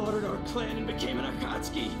slaughtered our clan and became an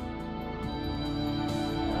Akatsuki!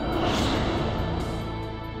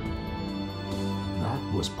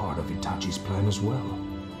 That was part of Itachi's plan as well.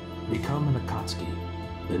 Become an Akatsuki,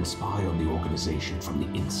 then spy on the organization from the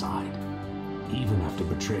inside. Even after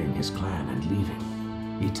betraying his clan and leaving,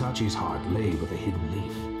 Itachi's heart lay with a hidden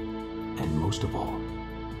leaf, and most of all,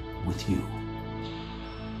 with you.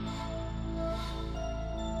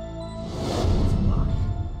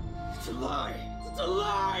 It's a lie! It's a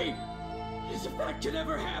lie! As if that could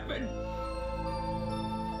ever happen!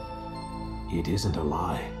 It isn't a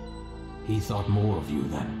lie. He thought more of you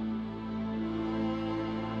then.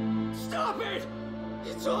 Stop it!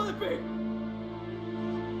 It's all a big...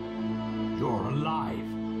 You're alive,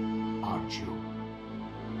 aren't you?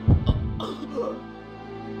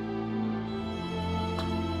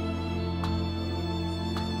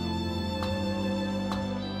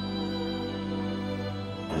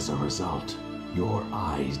 As a result, your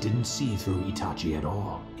eyes didn't see through Itachi at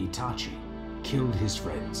all. Itachi killed his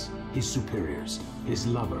friends, his superiors, his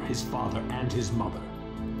lover, his father, and his mother.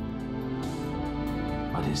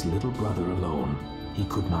 But his little brother alone, he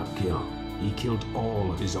could not kill. He killed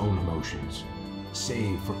all of his own emotions,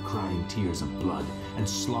 save for crying tears of blood, and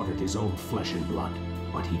slaughtered his own flesh and blood.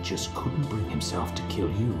 But he just couldn't bring himself to kill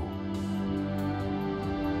you.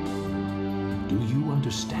 Do you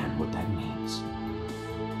understand what that means?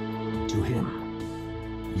 To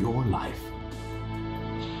him, your life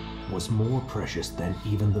was more precious than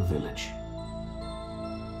even the village.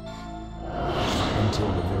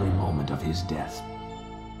 Until the very moment of his death.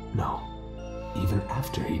 No, even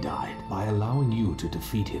after he died, by allowing you to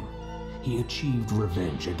defeat him, he achieved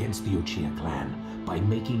revenge against the Uchiha clan by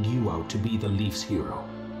making you out to be the Leaf's hero.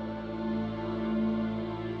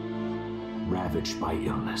 Ravaged by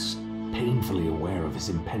illness, painfully aware of his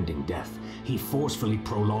impending death, he forcefully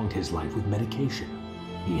prolonged his life with medication.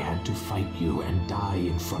 He had to fight you and die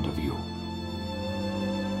in front of you.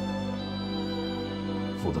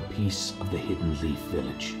 For the peace of the Hidden Leaf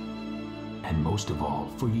Village. And most of all,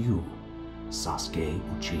 for you, Sasuke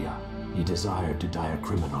Uchiha. He desired to die a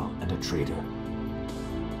criminal and a traitor.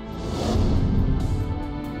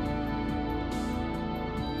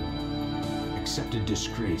 Accepted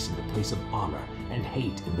disgrace in the place of honor and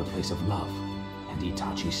hate in the place of love. And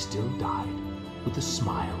Itachi still died with a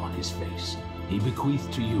smile on his face. He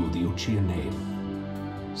bequeathed to you the Uchiha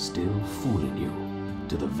name, still fooling you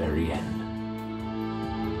to the very end.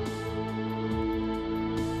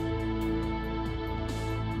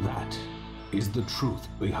 That is the truth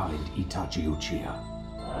behind Itachi Uchiha.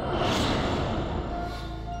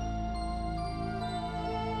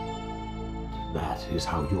 That is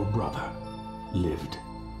how your brother lived.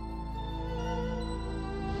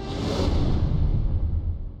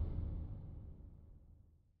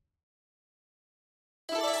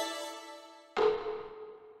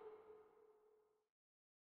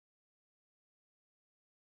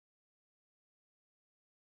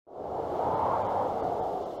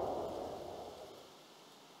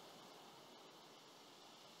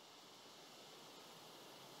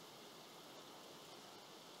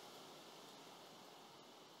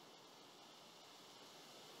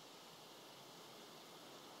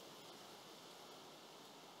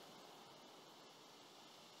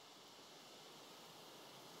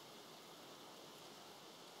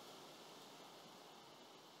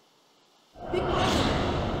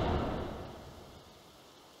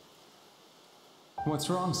 What's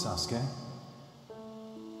wrong, Sasuke?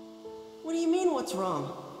 What do you mean, what's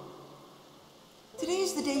wrong?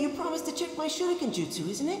 Today's the day you promised to check my shuriken jutsu,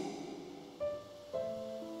 isn't it?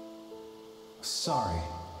 Sorry,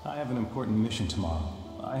 I have an important mission tomorrow.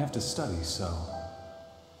 I have to study, so...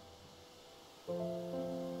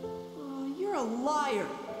 Oh, you're a liar.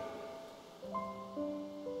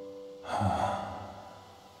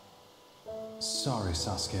 Sorry,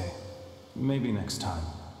 Sasuke. Maybe next time.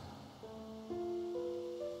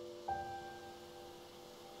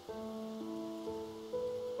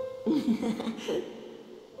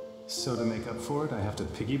 So to make up for it, I have to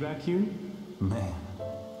piggyback you? Man.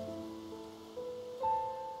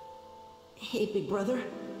 Hey, big brother.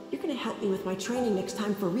 You're gonna help me with my training next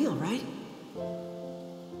time for real, right?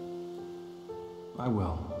 I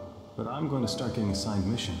will. But I'm going to start getting assigned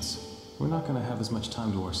missions. We're not going to have as much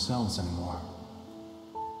time to ourselves anymore.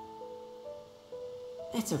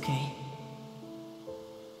 That's okay.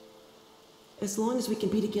 As long as we can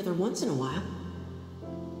be together once in a while.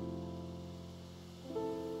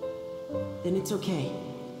 Then it's okay.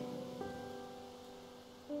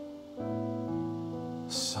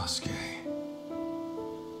 Sasuke.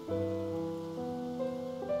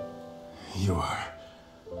 You are...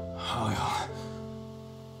 I'll...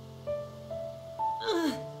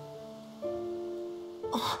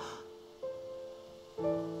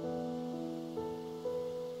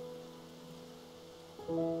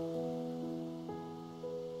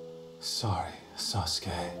 Sorry, Sasuke.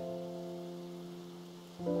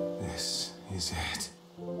 This is it.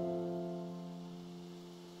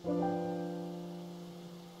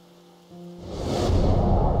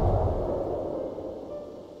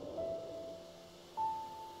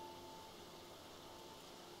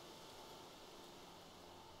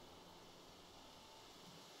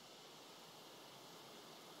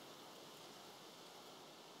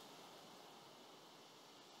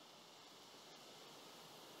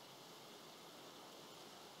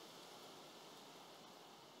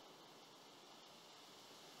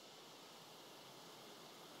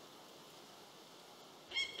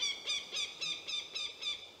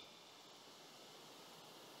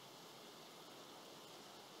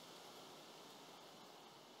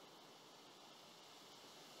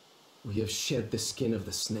 We have shed the skin of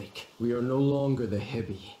the snake. We are no longer the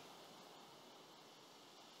Hebi.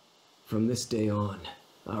 From this day on,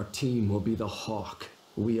 our team will be the Hawk.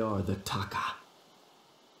 We are the Taka.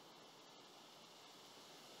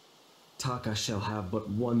 Taka shall have but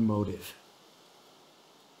one motive.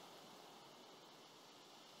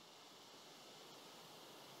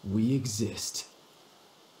 We exist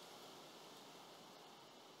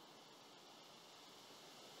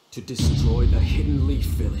to destroy the Hidden Leaf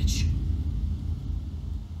Village.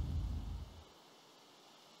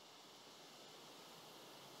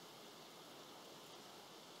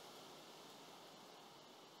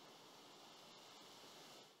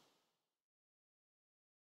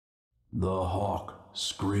 The hawk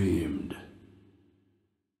screamed.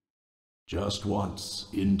 Just once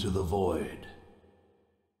into the void.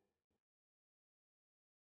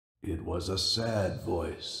 It was a sad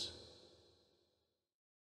voice.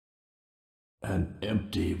 An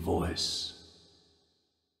empty voice.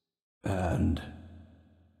 And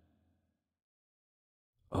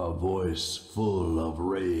a voice full of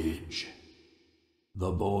rage.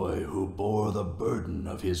 The boy who bore the burden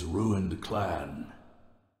of his ruined clan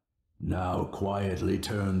now quietly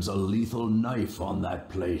turns a lethal knife on that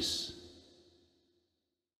place.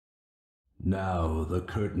 Now the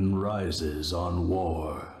curtain rises on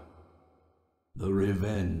war. The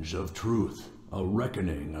revenge of truth, a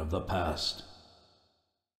reckoning of the past.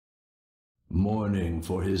 Mourning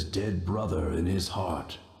for his dead brother in his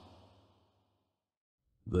heart.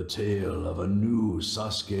 The tale of a new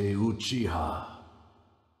Sasuke Uchiha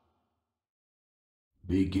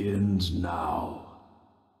begins now.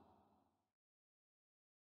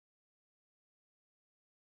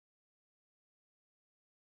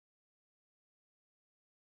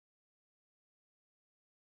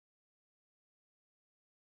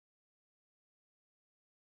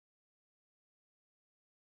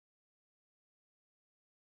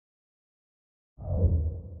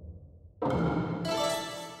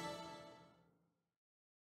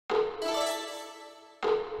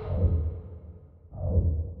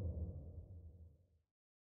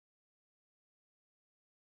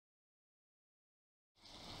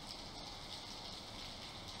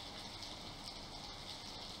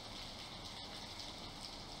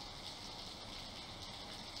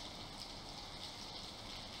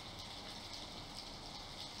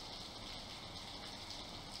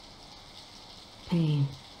 Pain.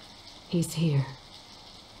 He's here.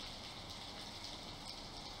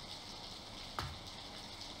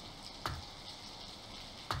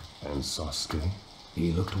 And Sasuke?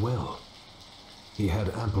 He looked well. He had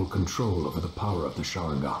ample control over the power of the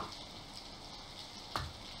Sharingan.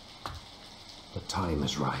 The time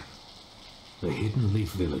is ripe. The Hidden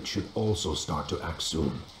Leaf Village should also start to act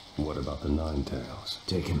soon. What about the Nine Tails?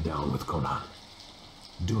 Take him down with Konan.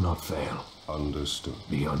 Do not fail. Understood.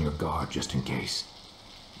 Be on your guard just in case.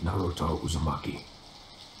 Naruto Uzumaki.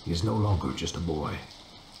 He is no longer just a boy.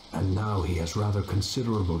 And now he has rather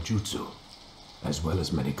considerable jutsu, as well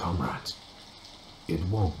as many comrades. It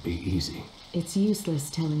won't be easy. It's useless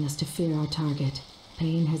telling us to fear our target.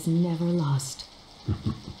 Pain has never lost.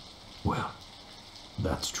 Well,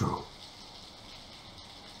 that's true.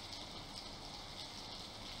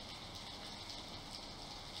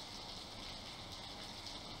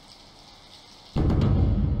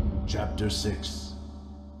 Chapter 6.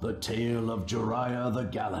 The Tale of Jiraiya the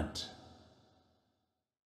Gallant.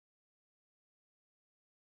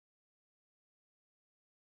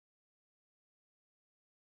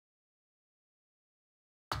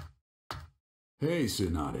 Hey,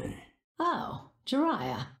 Tsunade. Oh,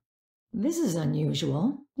 Jiraiya. This is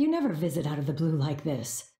unusual. You never visit out of the blue like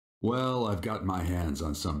this. Well, I've got my hands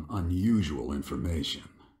on some unusual information.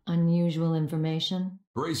 Unusual information?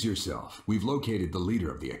 Brace yourself. We've located the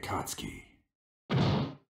leader of the Akatsuki.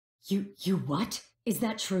 You what? Is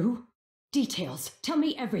that true? Details. Tell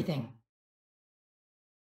me everything.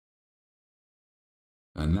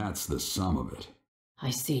 And that's the sum of it. I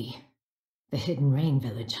see. The Hidden Rain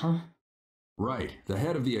Village, huh? Right. The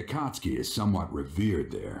head of the Akatsuki is somewhat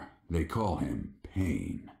revered there. They call him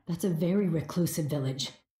Pain. That's a very reclusive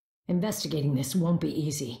village. Investigating this won't be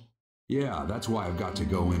easy. Yeah, that's why I've got to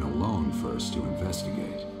go in alone first to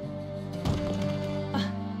investigate.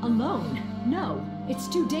 Alone? No, it's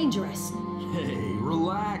too dangerous. Hey,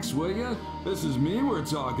 relax, will ya? This is me we're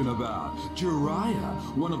talking about.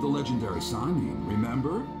 Jiraiya, one of the legendary Sannin,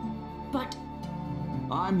 remember? But...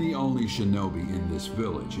 I'm the only shinobi in this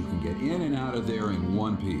village who can get in and out of there in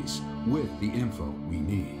one piece, with the info we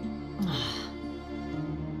need.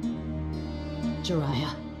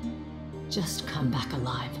 Jiraiya, just come back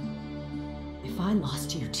alive. If I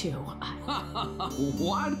lost you too,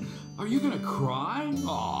 What? Are you gonna cry?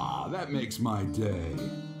 Aw, that makes my day.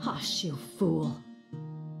 Hush, you fool.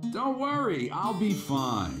 Don't worry, I'll be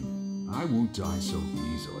fine. I won't die so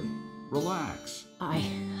easily. Relax.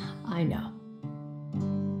 I know.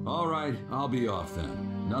 All right, I'll be off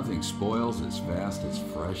then. Nothing spoils as fast as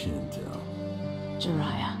fresh intel.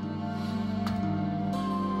 Jiraiya.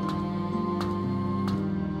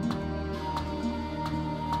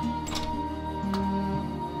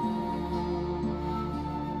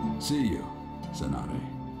 See you, Tsunade.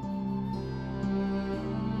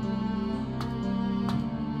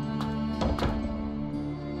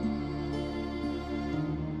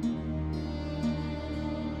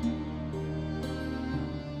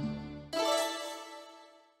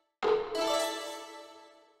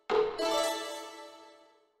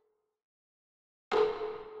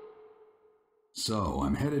 So,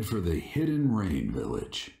 I'm headed for the Hidden Rain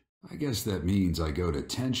Village. I guess that means I go to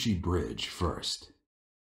Tenshi Bridge first.